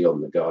not actually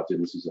on the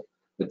Guardian. This is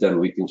a demo.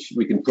 We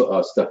can put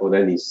our stuff on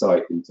any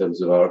site in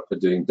terms of for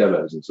doing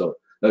demos and so on.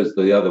 Those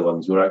are the other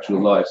ones. We're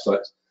actual live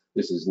sites.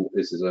 This is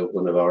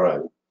one of our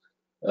own.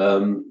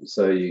 This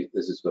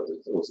has got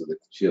also the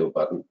shield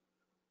button.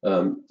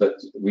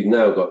 But we've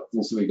got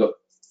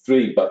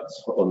 3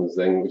 buttons on the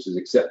thing, which is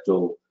accept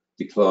all,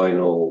 decline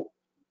all,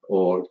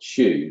 or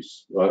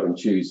choose. Right, and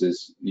choose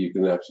is you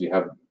can actually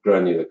have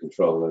granular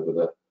control over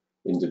the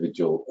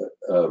individual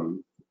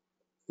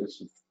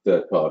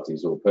third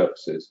parties or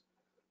purposes.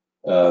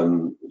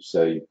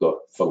 So you've got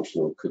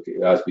functional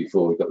cookie. As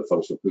before, we've got the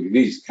functional cookie.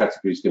 These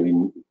categories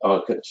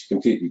are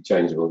completely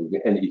changeable,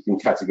 and you can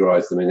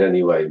categorize them in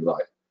any way you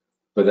like.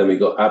 But then we've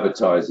got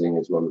advertising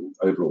as one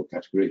overall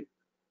category,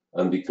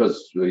 and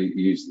because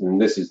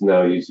this is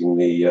now using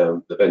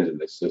the vendor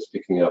list, so it's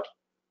picking up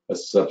a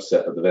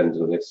subset of the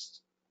vendor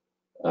list,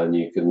 and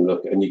you can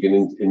look and you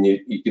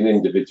can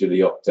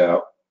individually opt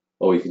out,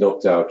 or you can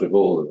opt out of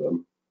all of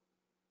them.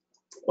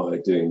 By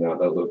doing that,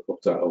 they'll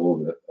opt out of all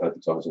the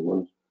advertising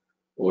ones,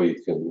 or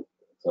you can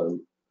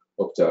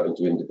opt out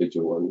into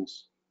individual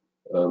ones.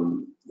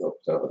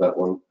 Opt out of that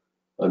one,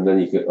 and then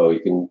you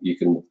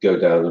can go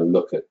down and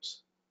look at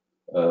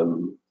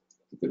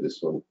this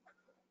one.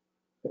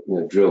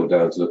 Drill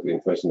down to look at the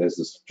information. There's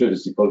this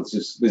privacy policy.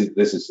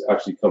 This has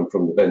actually come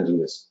from the vendor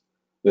list.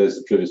 There's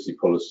the privacy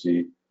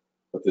policy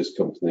of this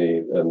company,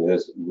 and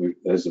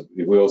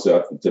we also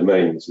have the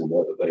domains in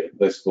there that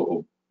they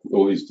support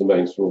all these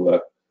domains for all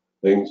their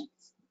things.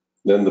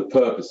 Then the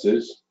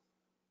purposes,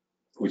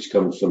 which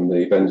comes from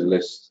the vendor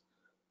list,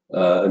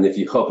 and if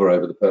you hover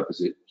over the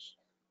purpose, it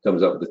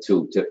comes up with the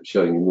tooltip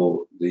showing you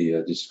more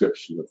the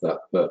description of that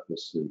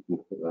purpose. So you can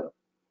look at that.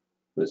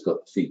 And it's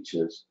got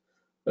features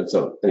and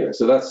so on. Anyway,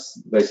 so that's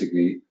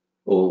basically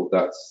all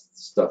that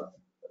stuff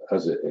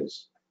as it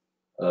is.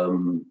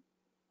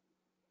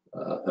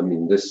 I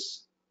mean,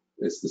 this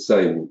is the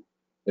same.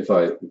 If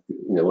I,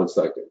 once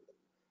I can,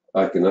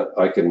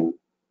 I can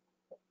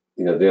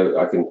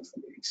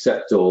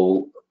accept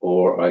all,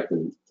 or I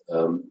can,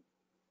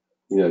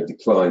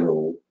 decline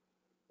all,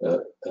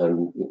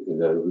 and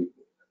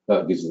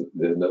that gives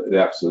the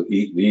absolute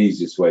the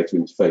easiest way to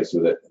interface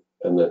with it.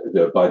 And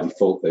that, by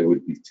default they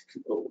would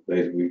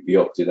be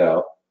opted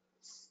out.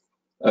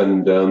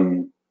 And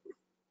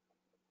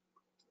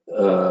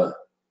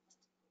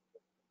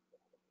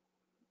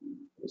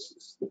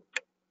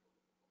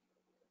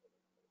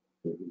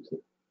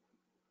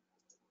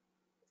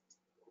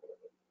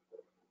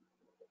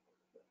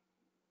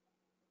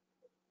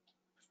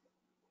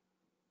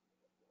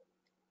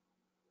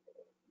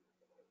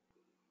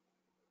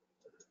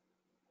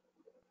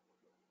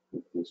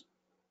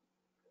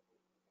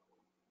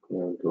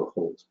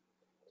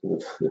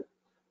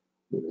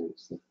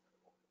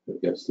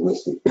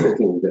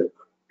getting a bit of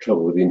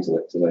trouble with the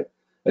internet today.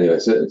 Anyway,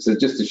 so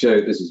just to show,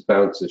 this is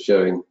Bouncer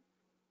showing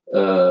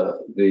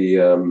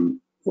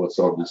what's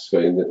on the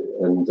screen,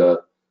 and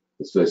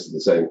it's basically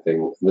the same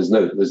thing. There's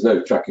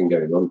no tracking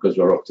going on because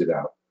we're opted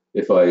out.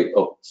 If I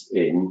opt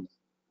in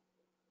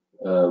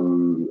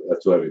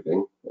to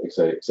everything, I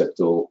say accept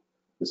all,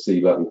 the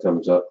C button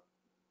comes up.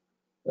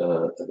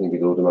 I think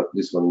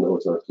this one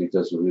automatically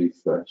does a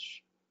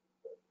refresh.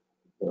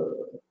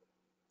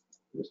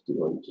 Let's do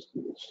one just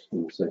in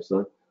the safe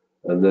side,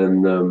 and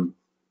then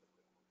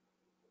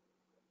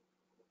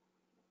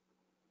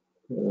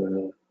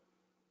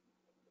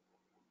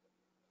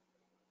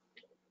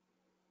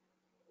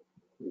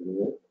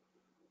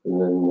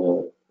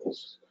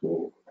that's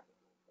cool.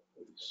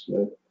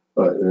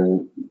 Right,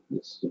 and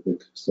this is a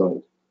big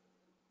site,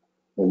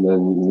 and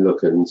then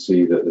look and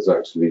see that there's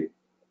actually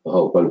a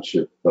whole bunch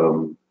of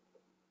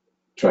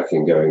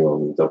tracking going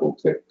on. Double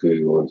click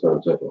Google and so on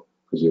and so forth,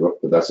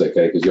 but that's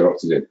okay because you're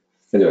opted in.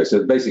 Anyway,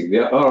 so basically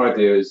our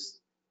idea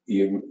is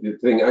the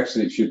thing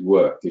actually should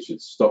work. It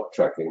should stop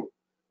tracking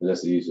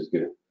unless the user's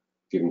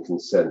given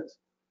consent.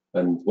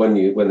 And when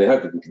they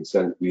have given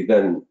consent, we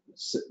then,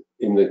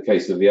 in the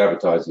case of the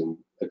advertising,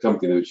 a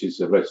company which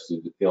is registered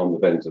on the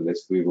vendor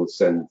list, we will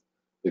send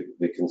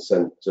the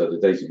consent, the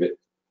data bit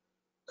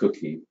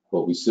cookie,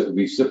 or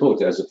we support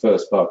it as a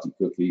first-party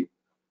cookie,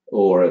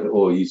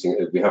 or using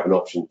it. We have an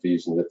option for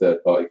using the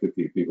third-party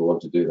cookie if people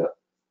want to do that.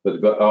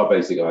 But our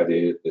basic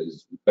idea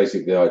is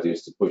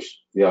to push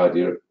the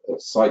idea of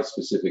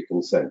site-specific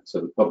consent. So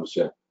the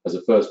publisher, as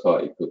a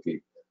first-party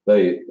cookie,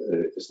 they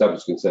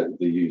establish consent with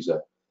the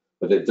user,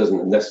 but it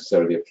doesn't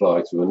necessarily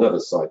apply to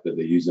another site that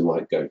the user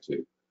might go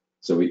to.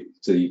 So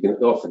you can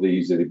offer the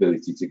user the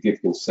ability to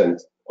give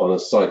consent on a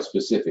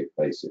site-specific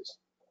basis,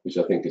 which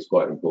I think is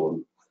quite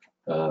important,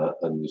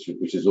 and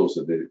which is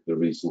also the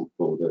reason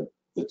for the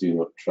do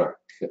not track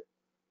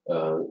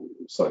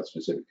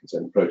site-specific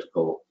consent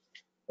protocol.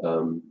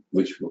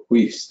 Which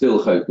we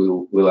still hope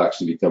will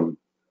actually become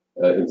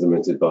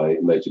implemented by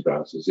major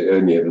browsers. It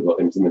only ever got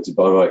implemented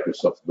by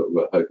Microsoft, but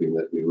we're hoping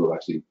that we will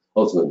actually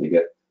ultimately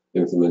get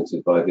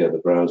implemented by the other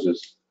browsers.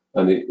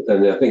 And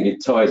I think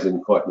it ties in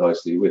quite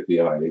nicely with the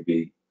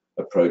IAB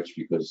approach,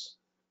 because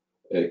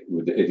it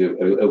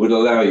would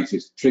allow you to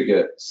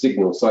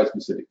signal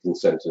site-specific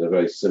consent in a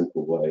very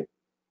simple way,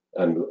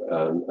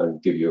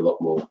 and give you a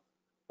lot more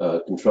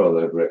control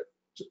over it,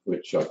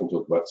 which I can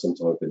talk about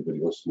sometime if anybody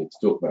wants me to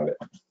talk about it.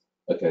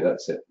 Okay,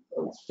 that's it.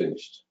 I'm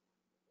finished.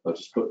 I'll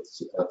just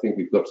I think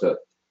we've got a.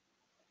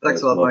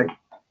 Thanks a lot, Mike.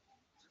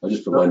 I'll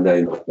just put my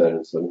name up there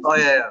and so. Oh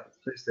yeah,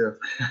 please do,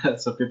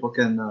 so people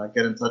can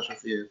get in touch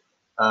with you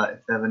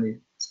if they have any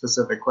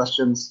specific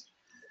questions.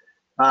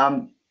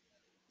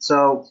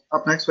 So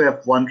up next we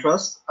have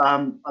OneTrust.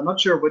 I'm not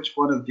sure which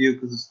one of you,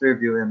 because there's 3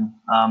 of you in,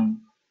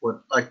 would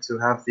like to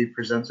have the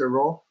presenter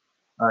role.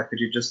 Could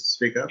you just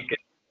speak up?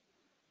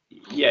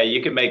 Yeah,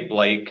 you can make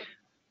Blake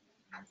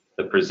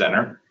the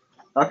presenter.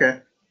 Okay,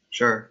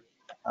 sure.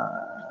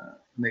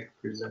 Make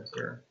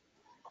presenter.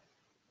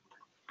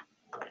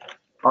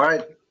 All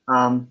right,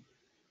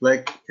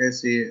 Blake,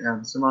 Casey,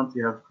 and Sumant,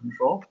 you have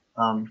control.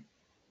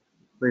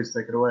 Please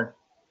take it away.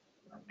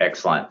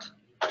 Excellent.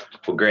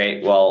 Well,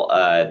 great. Well,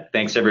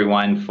 thanks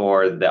everyone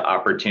for the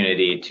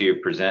opportunity to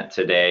present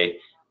today.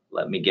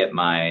 Let me get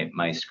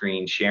my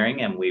screen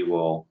sharing and we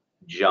will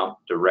jump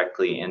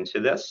directly into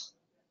this.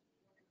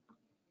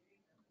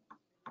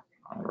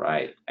 All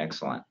right,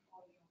 excellent.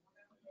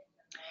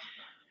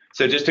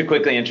 So just to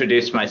quickly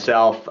introduce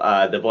myself,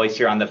 the voice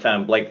here on the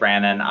phone, Blake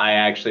Brannon. I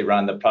actually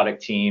run the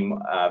product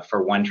team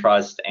for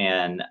OneTrust,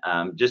 and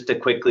just to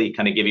quickly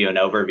kind of give you an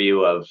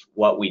overview of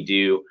what we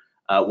do.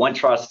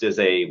 OneTrust is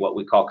what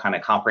we call kind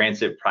of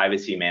comprehensive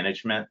privacy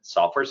management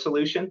software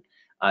solution.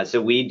 So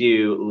we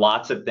do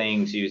lots of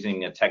things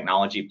using a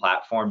technology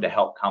platform to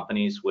help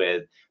companies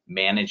with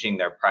managing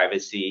their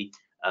privacy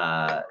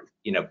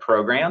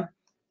program.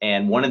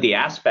 And one of the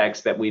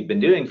aspects that we've been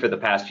doing for the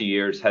past few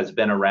years has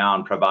been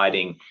around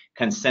providing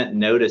consent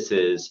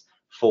notices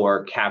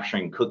for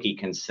capturing cookie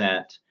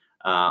consent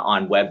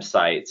on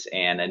websites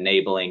and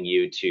enabling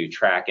you to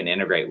track and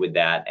integrate with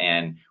that.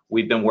 And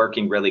we've been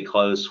working really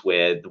close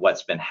with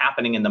what's been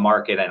happening in the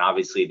market and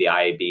obviously the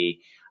IAB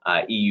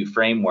EU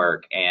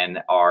framework,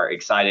 and are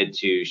excited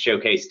to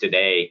showcase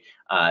today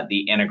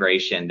the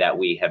integration that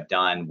we have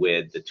done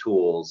with the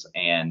tools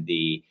and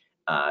the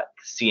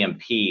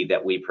CMP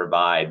that we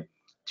provide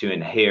to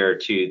adhere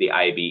to the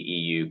IAB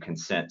EU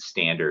consent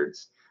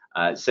standards.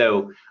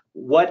 So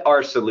what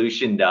our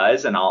solution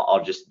does, and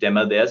I'll just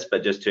demo this,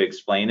 but just to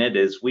explain it,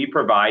 is we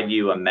provide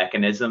you a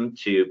mechanism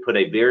to put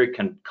a very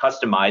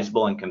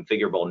customizable and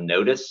configurable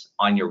notice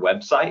on your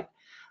website.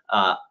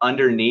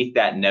 Underneath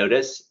that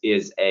notice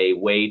is a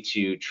way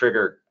to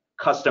trigger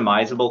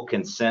customizable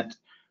consent,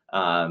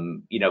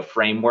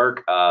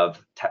 framework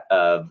of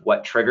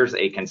what triggers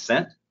a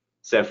consent.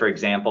 So for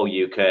example,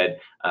 you could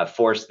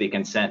force the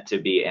consent to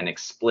be an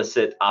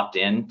explicit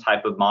opt-in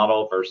type of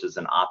model versus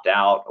an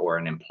opt-out or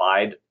an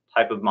implied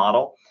type of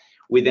model.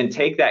 We then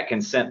take that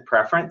consent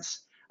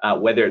preference,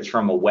 whether it's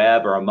from a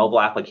web or a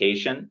mobile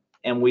application,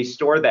 and we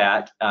store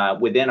that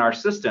within our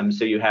system,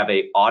 so you have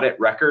an audit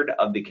record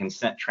of the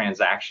consent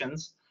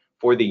transactions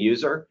for the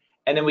user,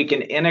 and then we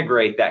can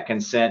integrate that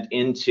consent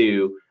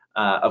into,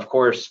 of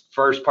course,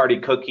 first-party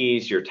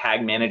cookies, your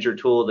tag manager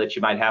tool that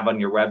you might have on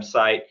your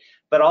website,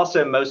 but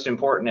also most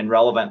important and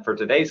relevant for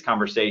today's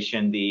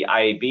conversation, the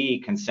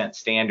IAB consent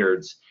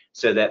standards,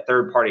 so that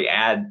third-party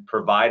ad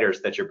providers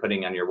that you're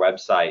putting on your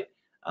website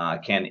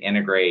can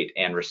integrate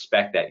and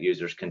respect that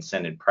user's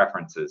consented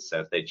preferences. So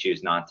if they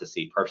choose not to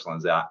see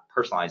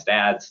personalized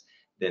ads,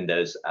 then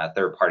those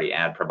third-party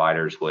ad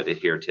providers would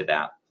adhere to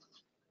that.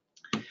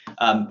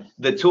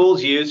 The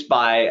tools used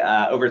by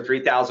over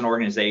 3,000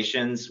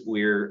 organizations.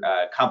 We're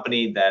a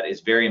company that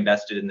is very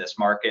invested in this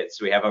market.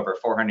 So we have over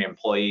 400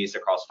 employees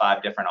across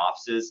 5 different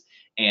offices,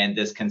 and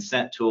this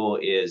consent tool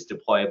is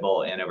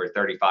deployable in over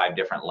 35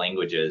 different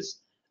languages.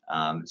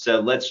 So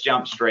let's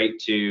jump straight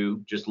to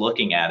just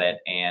looking at it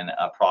and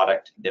a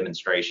product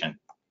demonstration.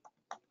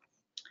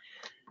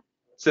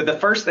 So the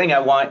first thing I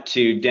want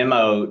to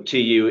demo to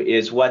you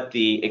is what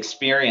the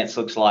experience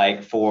looks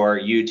like for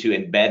you to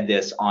embed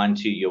this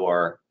onto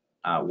your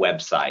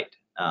website.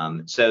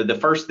 So the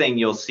first thing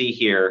you'll see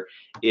here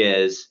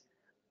is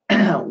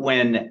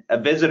when a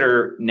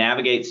visitor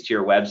navigates to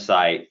your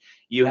website,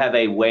 you have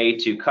a way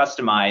to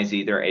customize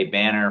either a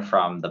banner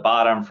from the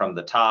bottom, from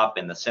the top,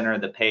 in the center of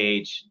the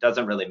page,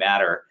 doesn't really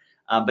matter,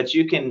 but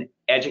you can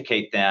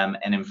educate them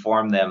and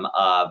inform them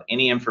of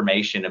any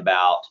information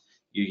about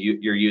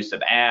your use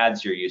of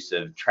ads, your use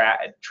of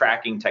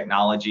tracking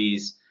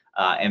technologies,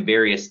 and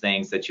various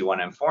things that you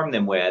want to inform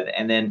them with,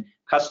 and then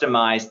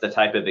customize the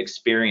type of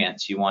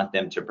experience you want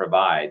them to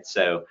provide.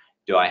 So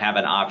do I have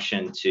an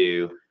option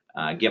to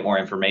get more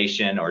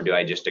information, or do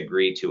I just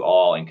agree to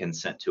all and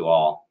consent to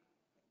all?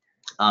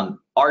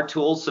 Our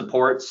tool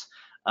supports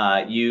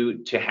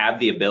you to have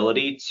the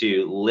ability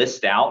to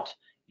list out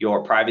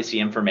your privacy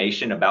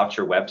information about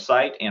your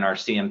website in our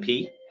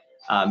CMP.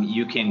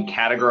 You can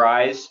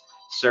categorize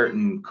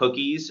certain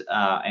cookies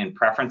and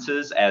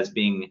preferences as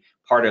being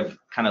part of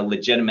kind of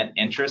legitimate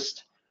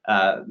interest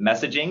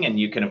messaging, and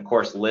you can of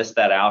course list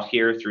that out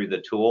here through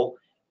the tool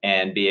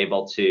and be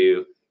able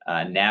to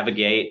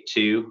navigate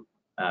to,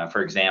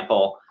 for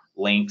example,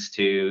 links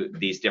to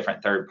these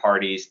different third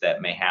parties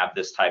that may have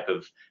this type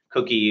of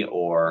cookie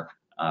or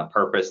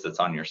purpose that's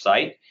on your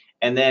site.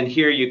 And then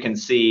here you can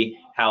see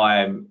how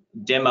I'm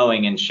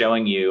demoing and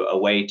showing you a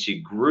way to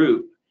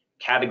group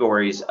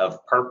categories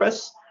of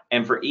purpose.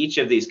 And for each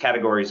of these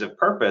categories of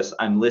purpose,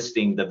 I'm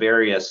listing the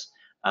various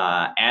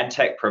ad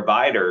tech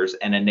providers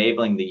and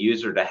enabling the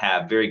user to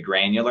have very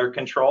granular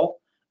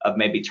control of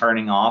maybe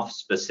turning off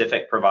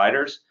specific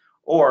providers,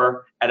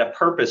 or at a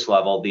purpose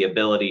level, the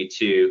ability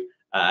to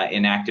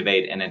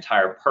inactivate an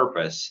entire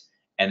purpose,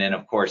 and then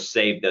of course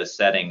save those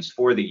settings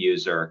for the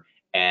user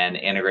and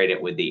integrate it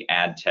with the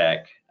ad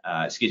tech, the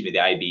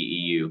IAB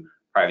EU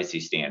privacy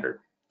standard.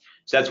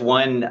 So that's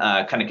one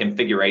kind of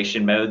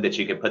configuration mode that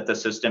you could put the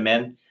system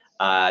in.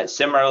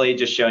 Similarly,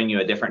 just showing you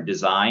a different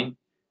design.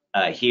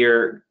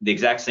 Here, the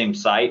exact same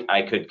site,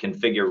 I could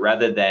configure,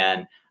 rather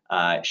than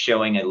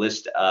showing a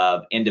list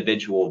of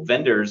individual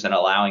vendors and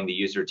allowing the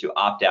user to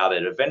opt out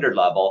at a vendor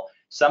level.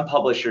 Some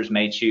publishers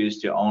may choose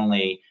to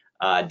only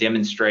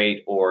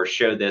demonstrate or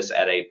show this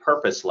at a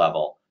purpose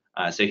level.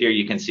 So here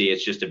you can see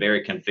it's just a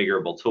very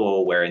configurable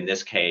tool, where in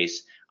this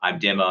case, I'm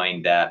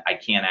demoing that I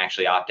can't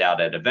actually opt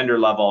out at a vendor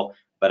level,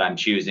 but I'm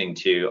choosing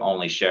to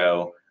only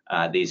show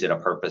these at a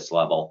purpose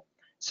level.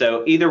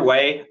 So either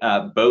way,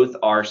 both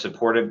are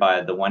supported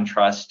by the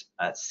OneTrust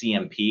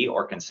CMP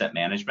or consent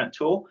management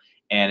tool,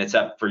 and it's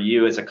up for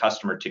you as a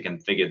customer to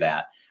configure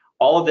that.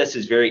 All of this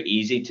is very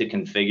easy to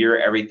configure,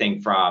 everything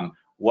from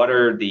what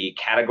are the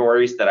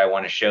categories that I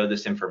want to show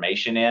this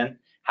information in,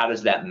 how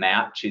does that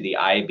map to the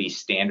IAB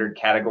standard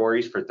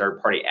categories for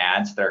third-party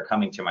ads that are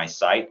coming to my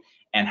site,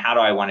 and how do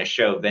I want to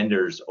show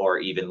vendors or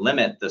even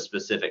limit the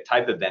specific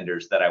type of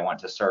vendors that I want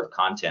to serve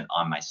content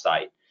on my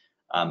site.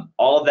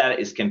 All of that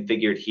is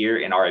configured here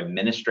in our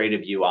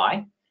administrative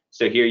UI.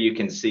 So here you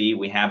can see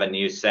we have a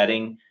new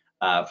setting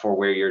for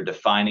where you're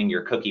defining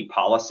your cookie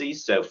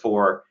policies. So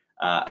for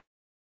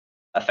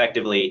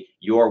effectively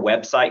your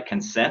website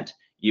consent,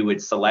 you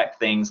would select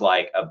things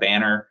like a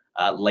banner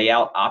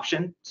layout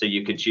option. So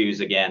you could choose,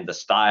 again, the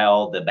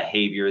style, the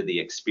behavior, the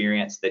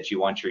experience that you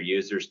want your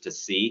users to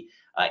see,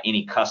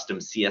 any custom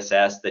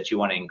CSS that you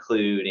want to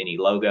include, any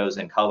logos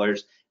and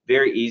colors.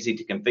 Very easy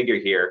to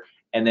configure here.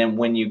 And then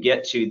when you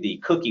get to the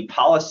cookie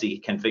policy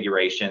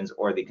configurations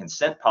or the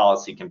consent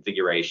policy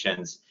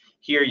configurations,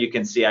 here you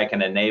can see I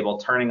can enable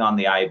turning on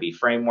the IAB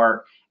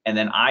framework, and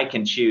then I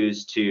can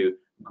choose to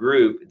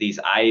group these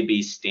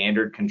IAB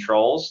standard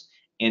controls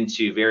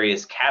into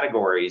various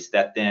categories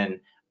that then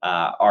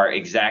are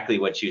exactly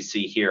what you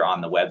see here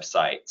on the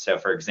website. So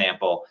for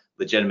example,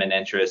 legitimate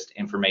interest,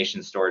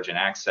 information storage and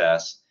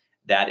access,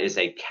 that is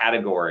a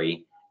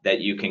category that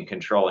you can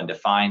control and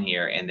define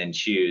here, and then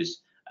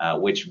choose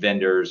which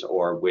vendors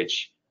or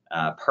which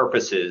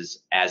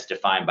purposes as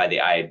defined by the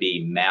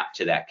IAB map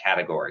to that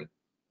category.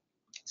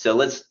 So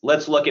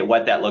let's look at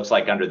what that looks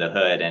like under the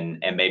hood,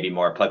 and maybe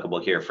more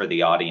applicable here for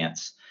the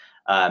audience.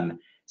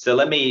 So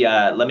let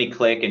me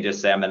click and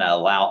just say I'm going to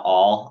allow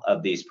all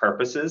of these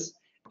purposes,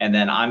 and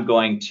then I'm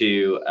going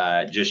to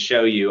just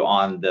show you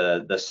on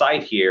the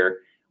site here,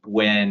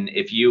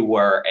 if you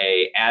were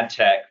a ad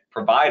tech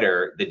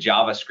provider, the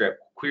JavaScript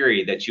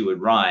query that you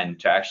would run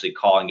to actually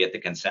call and get the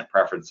consent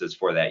preferences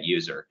for that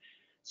user.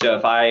 So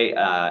if I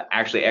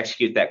actually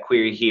execute that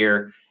query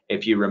here,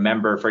 if you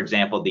remember, for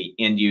example, the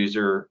end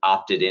user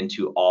opted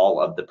into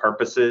all of the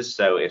purposes.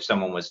 So if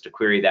someone was to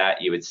query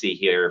that, you would see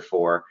here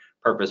for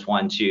purpose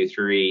 1, 2,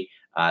 3,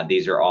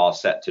 these are all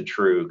set to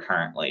true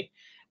currently.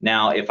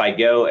 Now, if I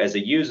go as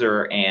a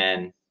user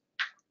and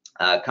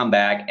come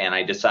back and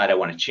I decide I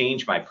want to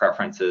change my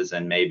preferences,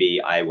 and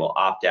maybe I will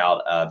opt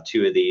out of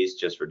 2 of these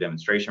just for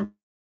demonstration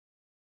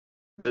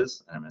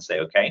purposes, and I'm going to say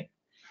OK.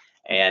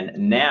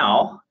 And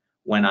now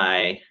when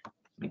let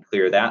me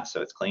clear that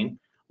so it's clean,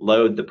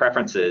 load the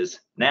preferences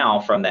now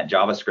from that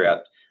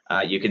JavaScript,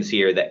 you can see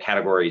here that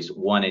categories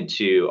 1 and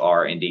 2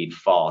 are indeed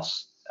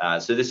false.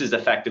 So this is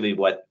effectively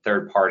what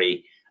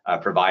third-party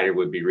provider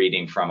would be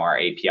reading from our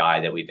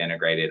API that we've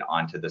integrated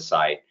onto the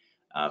site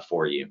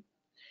for you.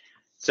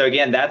 So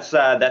again, that's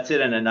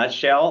it in a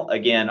nutshell.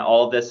 Again,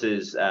 all of this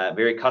is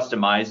very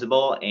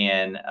customizable,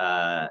 and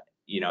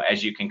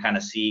as you can kind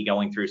of see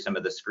going through some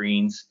of the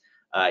screens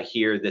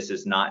here, this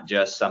is not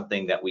just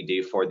something that we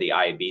do for the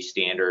IAB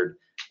standard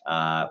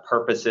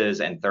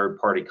purposes and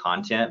third-party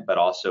content, but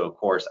also, of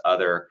course,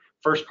 other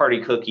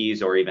first-party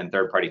cookies or even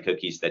third-party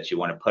cookies that you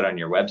want to put on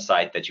your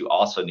website that you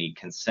also need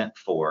consent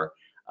for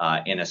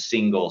in a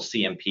single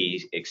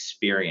CMP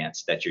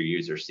experience that your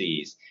user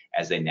sees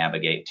as they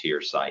navigate to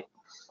your site.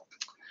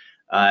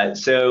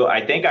 So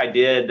I think I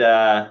did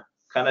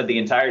kind of the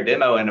entire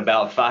demo in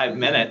about 5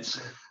 minutes.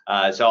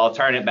 So I'll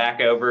turn it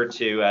back over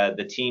to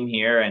the team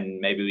here, and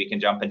maybe we can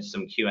jump into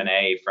some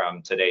Q&A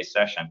from today's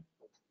session.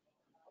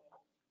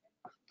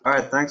 All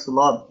right, thanks a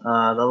lot.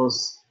 That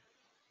was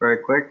very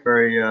quick,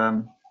 very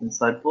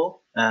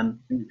insightful, and I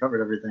think you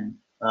covered everything.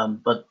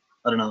 But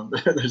I don't know,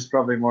 there's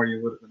probably more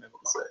you would have been able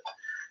to say.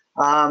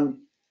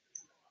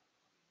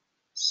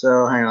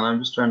 So hang on, I'm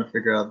just trying to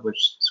figure out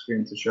which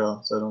screen to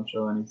show so I don't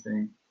show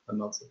anything I'm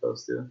not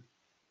supposed to.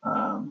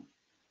 Hang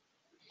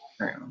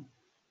on.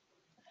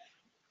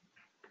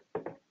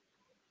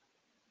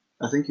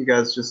 I think you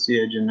guys just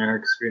see a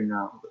generic screen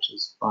now, which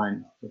is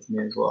fine with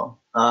me as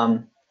well.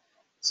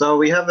 So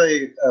we have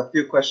a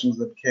few questions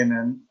that came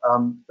in.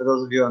 For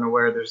those of you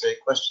unaware, there's a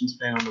questions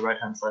pane on the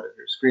right-hand side of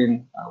your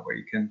screen where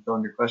you can fill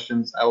in your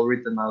questions. I will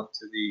read them out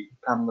to the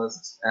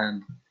panelists,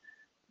 and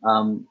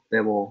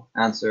they will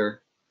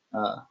answer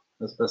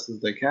as best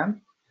as they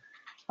can.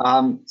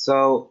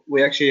 So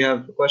we actually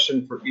have a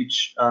question for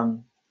each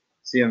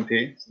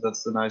CMP, so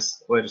that's a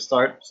nice way to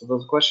start. So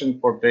there's a question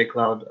for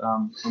Baycloud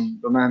from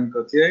Romain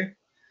Gauthier,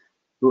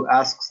 who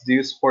asks, do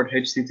you support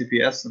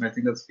HTTPS? And I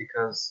think that's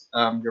because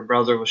your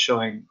browser was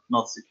showing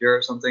not secure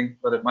or something,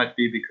 but it might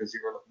be because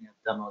you were looking at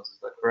demos. Is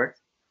that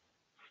correct?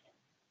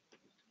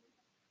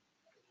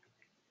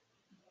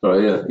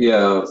 Oh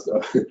yeah.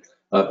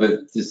 I've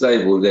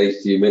disabled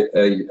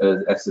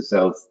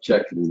SSL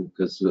checking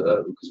because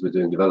we're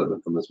doing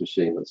development from this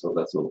machine. That's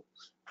all.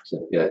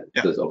 So yeah,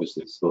 there's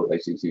obviously support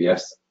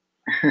HTTPS.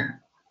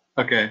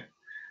 Okay.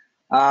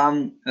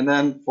 And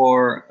then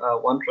for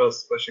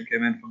OneTrust, question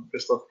came in from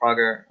Christoph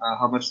Prager.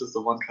 How much does the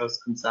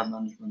OneTrust consent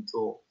management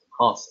tool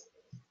cost?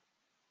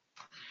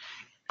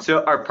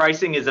 So our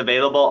pricing is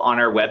available on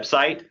our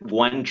website,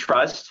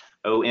 OneTrust,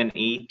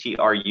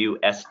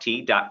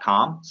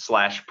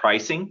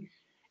 ONETRUST.com/pricing.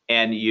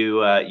 And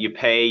you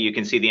pay, you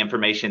can see the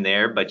information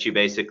there, but you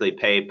basically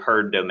pay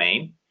per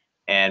domain.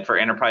 And for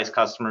enterprise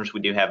customers,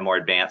 we do have more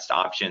advanced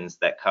options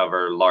that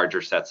cover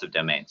larger sets of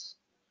domains.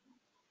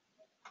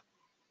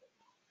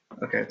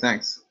 Okay,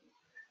 thanks.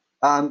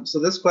 So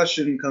this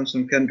question comes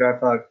from Ken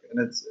Drafag, and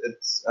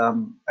it's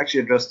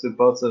actually addressed to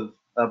both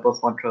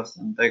OneTrust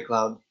and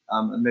Baycloud,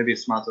 and maybe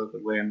Smaato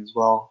could weigh in as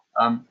well.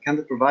 Can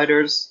the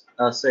providers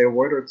say a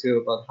word or two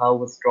about how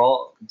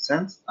withdrawal of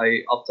consent,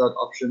 i.e. opt-out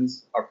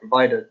options, are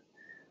provided?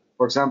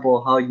 For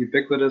example, how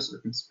ubiquitous or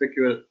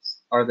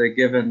conspicuous are they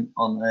given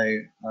on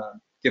a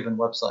given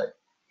website?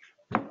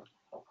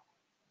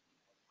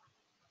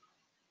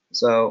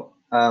 So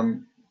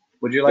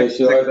would you like to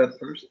take that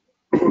first?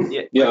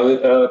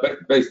 Yeah,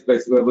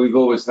 basically, we've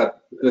always had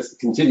this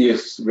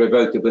continuous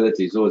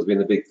revocability has always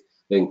been a big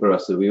thing for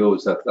us. So we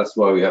always have, that's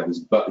why we have this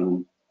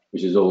button,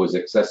 which is always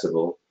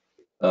accessible,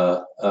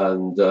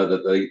 and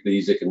that the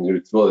user can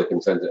withdraw the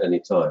consent at any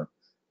time.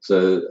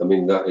 So, I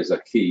mean, that is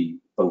a key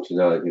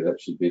functionality that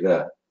should be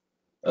there.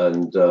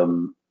 And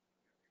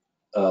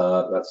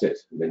that's it.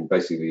 I mean,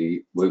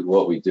 basically,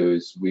 what we do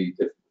is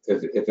if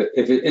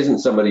it isn't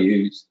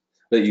somebody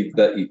that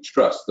you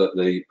trust, that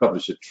the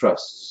publisher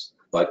trusts,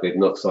 like they've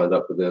not signed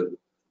up with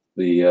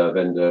the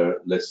vendor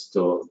list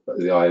or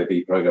the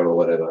IAB program or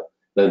whatever,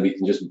 then we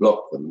can just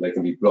block them. They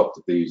can be blocked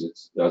if the user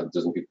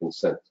doesn't give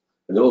consent.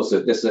 And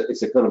also, it's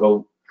a kind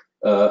of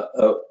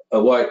a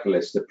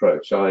whitelist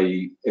approach,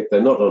 i.e., if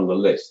they're not on the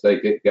list, they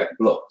get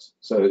blocked.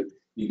 So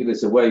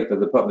it's a way for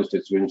the publisher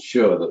to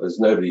ensure that there's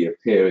nobody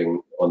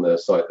appearing on their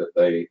site that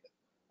they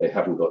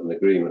haven't got an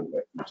agreement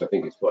with, which I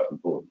think is quite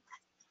important.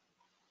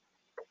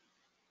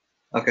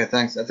 Okay,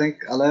 thanks. I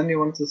think, Alain, you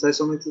wanted to say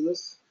something to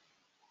this?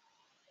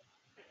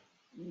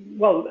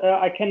 Well,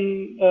 I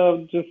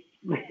can just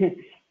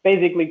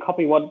basically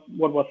copy what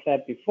was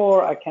said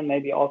before. I can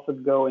maybe also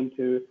go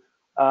into,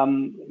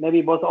 maybe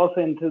it was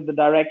also into the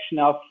direction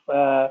of,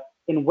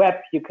 in web,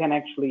 you can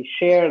actually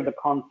share the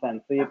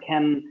content. So you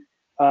can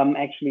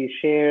actually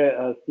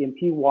share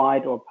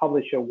CMP-wide or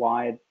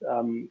publisher-wide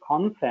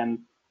content,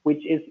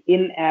 which is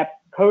in-app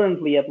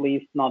currently at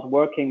least not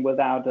working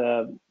without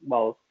a,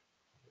 well,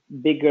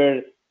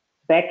 bigger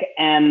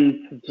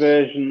back-end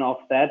version of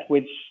that,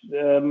 which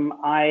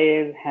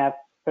I have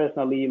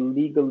personally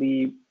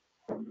legally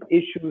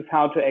issues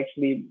how to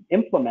actually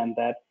implement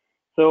that.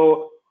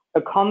 So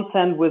a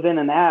content within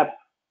an app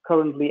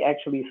currently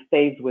actually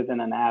stays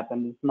within an app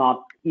and is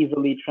not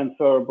easily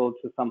transferable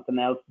to something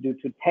else due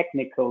to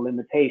technical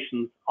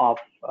limitations of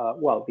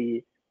well,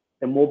 the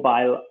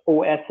mobile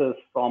OSs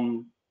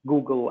from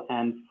Google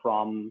and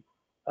from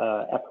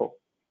Apple.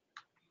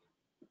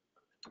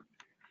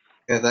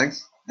 Okay,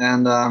 thanks.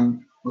 And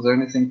was there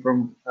anything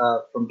from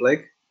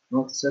Blake? You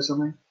want to say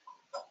something?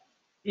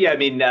 Yeah, I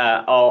mean,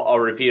 I'll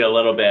repeat a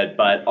little bit,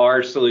 but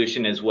our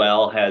solution as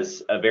well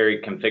has a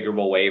very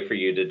configurable way for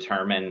you to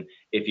determine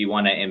if you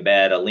want to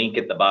embed a link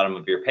at the bottom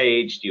of your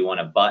page. Do you want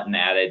a button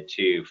added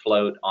to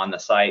float on the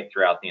site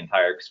throughout the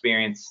entire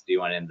experience? Do you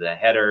want it in the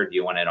header? Do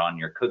you want it on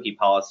your cookie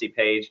policy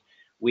page?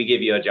 We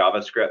give you a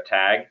JavaScript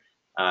tag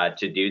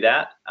to do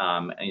that.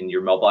 In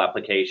your mobile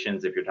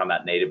applications, if you're talking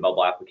about native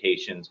mobile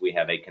applications, we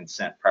have a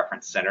consent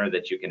preference center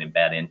that you can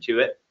embed into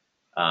it,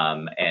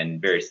 and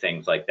various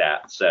things like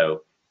that.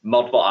 So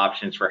multiple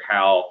options for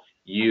how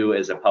you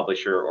as a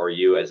publisher or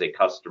you as a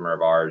customer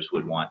of ours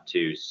would want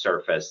to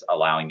surface,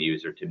 allowing the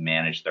user to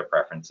manage their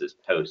preferences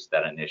post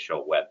that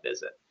initial web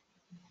visit.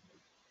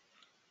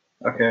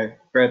 Okay,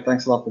 great.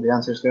 Thanks a lot for the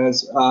answers,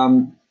 guys.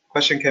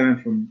 Question came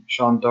in from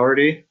Sean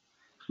Doherty.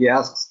 He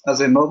asks, as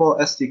a mobile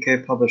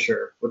SDK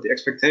publisher, would the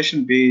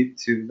expectation be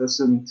to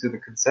listen to the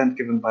consent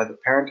given by the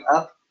parent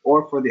app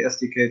or for the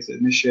SDK to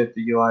initiate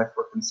the UI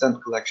for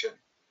consent collection?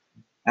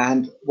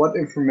 And what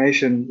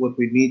information would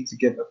we need to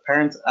give a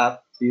parent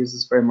app to use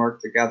this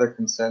framework to gather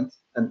consent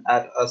and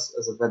add us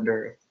as a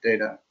vendor of the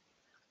data?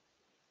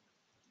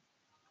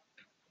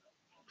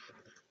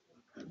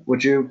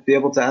 Would you be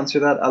able to answer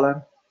that,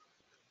 Alain?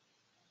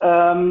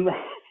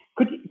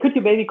 Could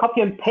you maybe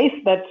copy and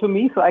paste that to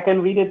me so I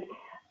can read it?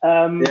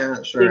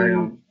 Yeah, sure. Hang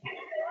on.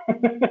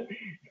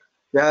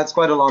 Yeah, it's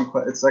quite a long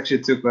question. It's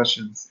actually 2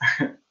 questions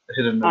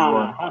hidden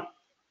as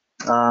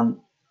one.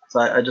 So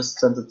I just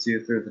sent it to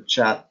you through the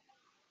chat.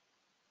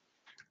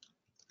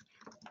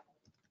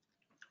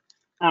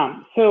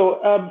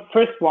 So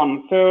first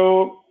one.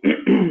 So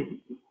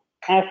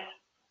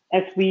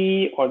as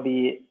we, or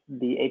the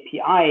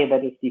API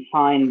that is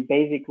defined,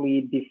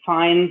 basically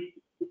defines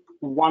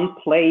one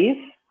place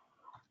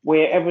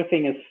where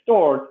everything is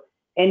stored.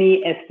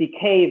 Any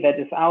SDK that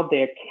is out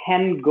there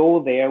can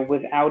go there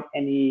without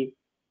any,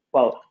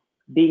 well,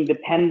 being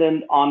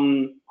dependent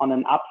on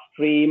an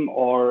upstream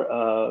or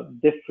a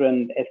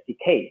different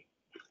SDK.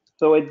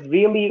 So it's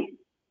really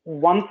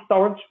one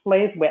storage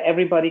place where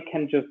everybody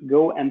can just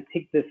go and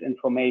pick this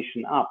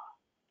information up,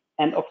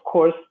 and of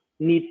course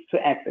needs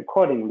to act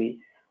accordingly.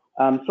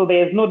 So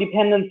there's no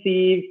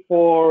dependency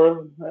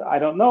for, I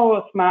don't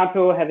know,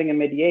 Smaato having a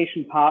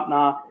mediation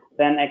partner,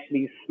 then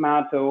actually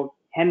Smaato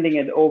handing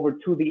it over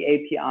to the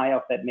API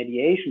of that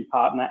mediation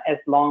partner, as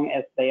long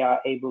as they are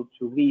able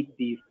to read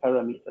these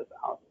parameters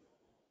out.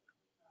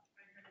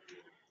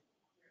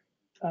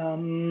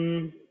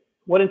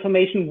 What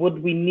information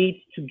would we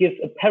need to give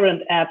a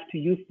parent app to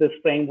use this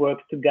framework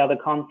to gather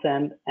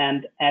consent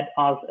and add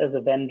us as a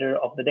vendor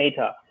of the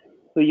data?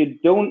 So you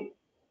don't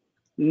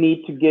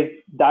need to give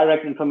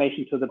direct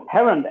information to the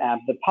parent app.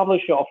 The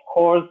publisher, of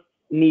course,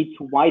 needs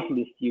to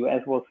whitelist you,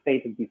 as was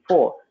stated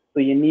before.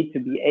 So you need to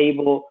be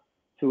able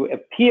to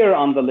appear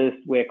on the list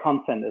where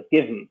consent is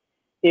given.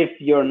 If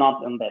you're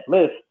not on that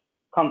list,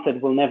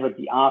 consent will never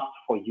be asked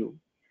for you.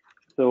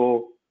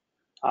 So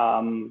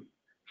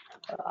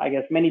I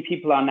guess many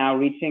people are now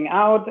reaching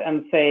out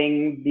and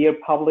saying, dear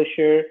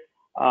publisher,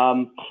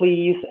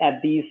 please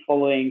add these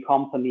following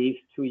companies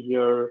to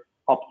your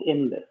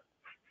opt-in list.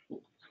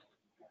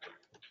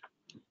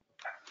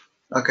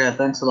 Okay,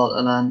 thanks a lot,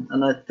 Alain.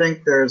 And I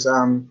think there's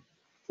one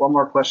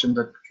more question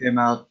that came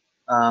out.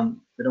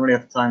 We don't really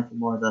have time for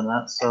more than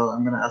that, so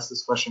I'm going to ask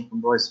this question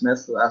from Roy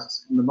Smith, who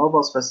asks, in the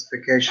mobile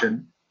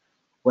specification,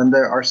 when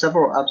there are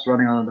several apps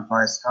running on a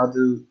device, how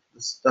does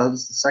the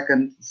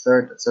second,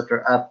 third,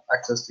 etc. app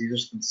access the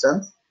user's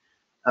consent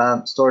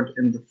stored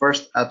in the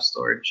first app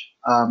storage?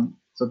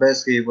 So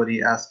basically what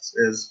he asks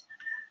is,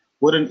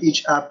 wouldn't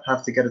each app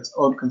have to get its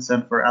own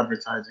consent for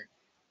advertising?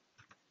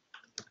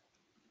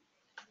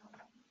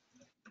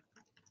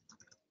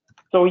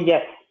 So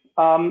yes,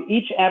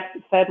 each app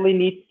sadly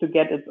needs to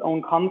get its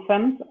own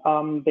consent.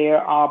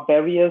 There are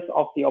barriers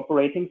of the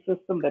operating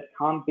system that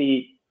can't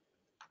be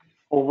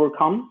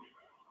overcome.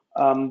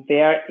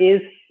 There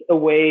is a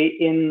way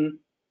in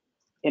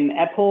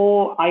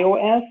Apple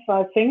iOS,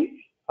 I think,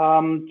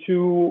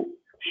 to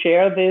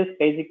share this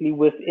basically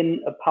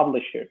within a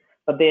publisher,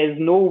 but there's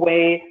no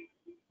way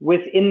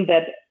within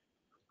that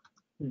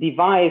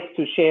device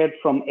to share it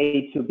from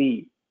A to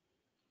B.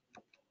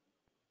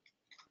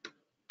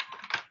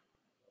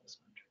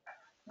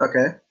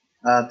 Okay,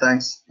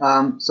 thanks.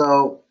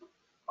 So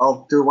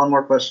I'll do one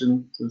more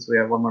question since we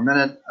have 1 more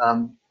minute.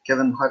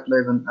 Kevin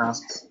Hartleben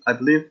asks, I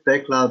believe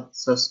Baycloud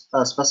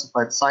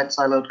specified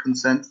site-siloed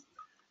consent.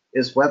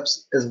 Is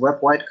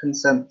web-wide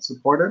consent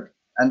supported?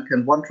 And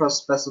can OneTrust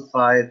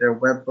specify their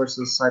web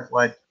versus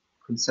site-wide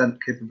consent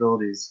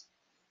capabilities?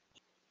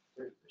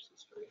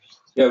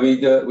 Yeah,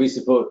 we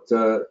support.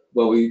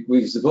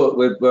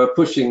 We're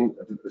pushing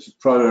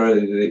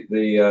primarily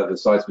the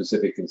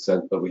site-specific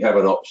consent, but we have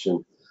an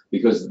option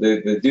because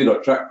the Do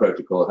Not Track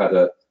protocol had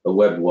a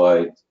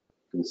web-wide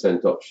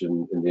consent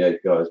option in the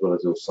API as well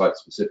as a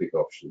site-specific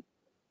option.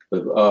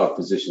 But our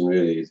position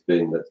really has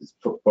been that it's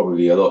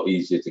probably a lot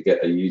easier to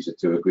get a user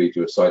to agree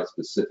to a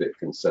site-specific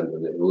consent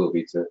than it will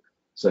be to,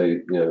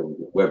 say,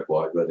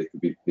 web-wide, where they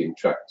could be being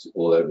tracked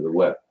all over the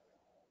web.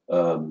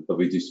 But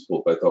we do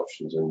support both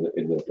options. In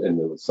the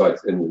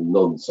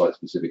non-site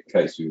specific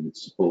case, we would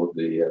support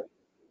the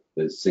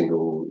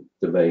single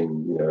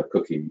domain,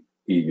 cookie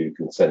EU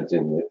consent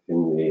in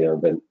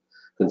the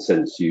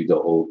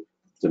consent.eu.org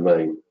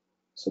domain,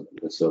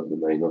 the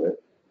subdomain of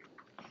it.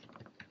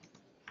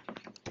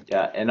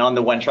 Yeah, and on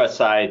the OneTrust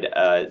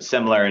side,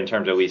 similar in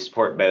terms of we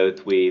support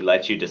both. We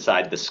let you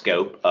decide the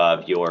scope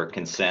of your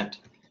consent,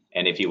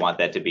 and if you want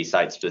that to be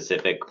site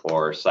specific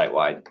or site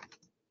wide.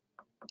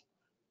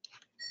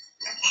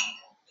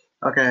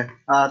 Okay,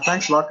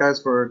 thanks a lot,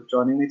 guys, for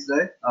joining me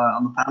today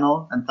on the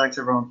panel, and thanks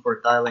everyone for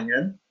dialing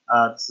in.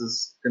 This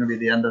is going to be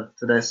the end of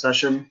today's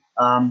session.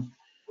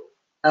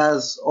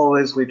 As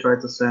always, we try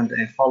to send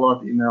a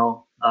follow-up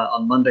email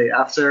on Monday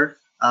after.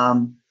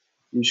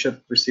 You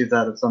should receive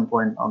that at some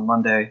point on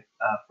Monday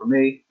for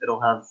me.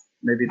 It'll have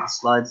maybe the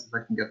slides, if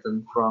I can get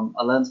them, from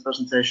Alain's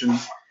presentation,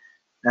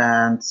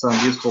 and some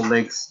useful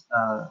links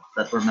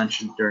that were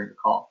mentioned during the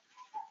call.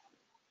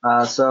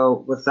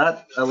 So with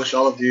that, I wish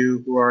all of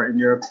you who are in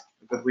Europe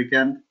a good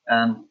weekend,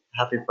 and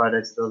happy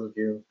Friday to those of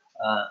you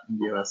in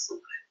the US.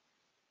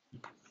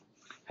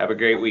 Have a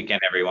great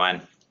weekend,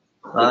 everyone.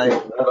 Bye.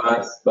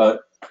 Bye. Bye.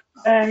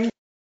 Thanks.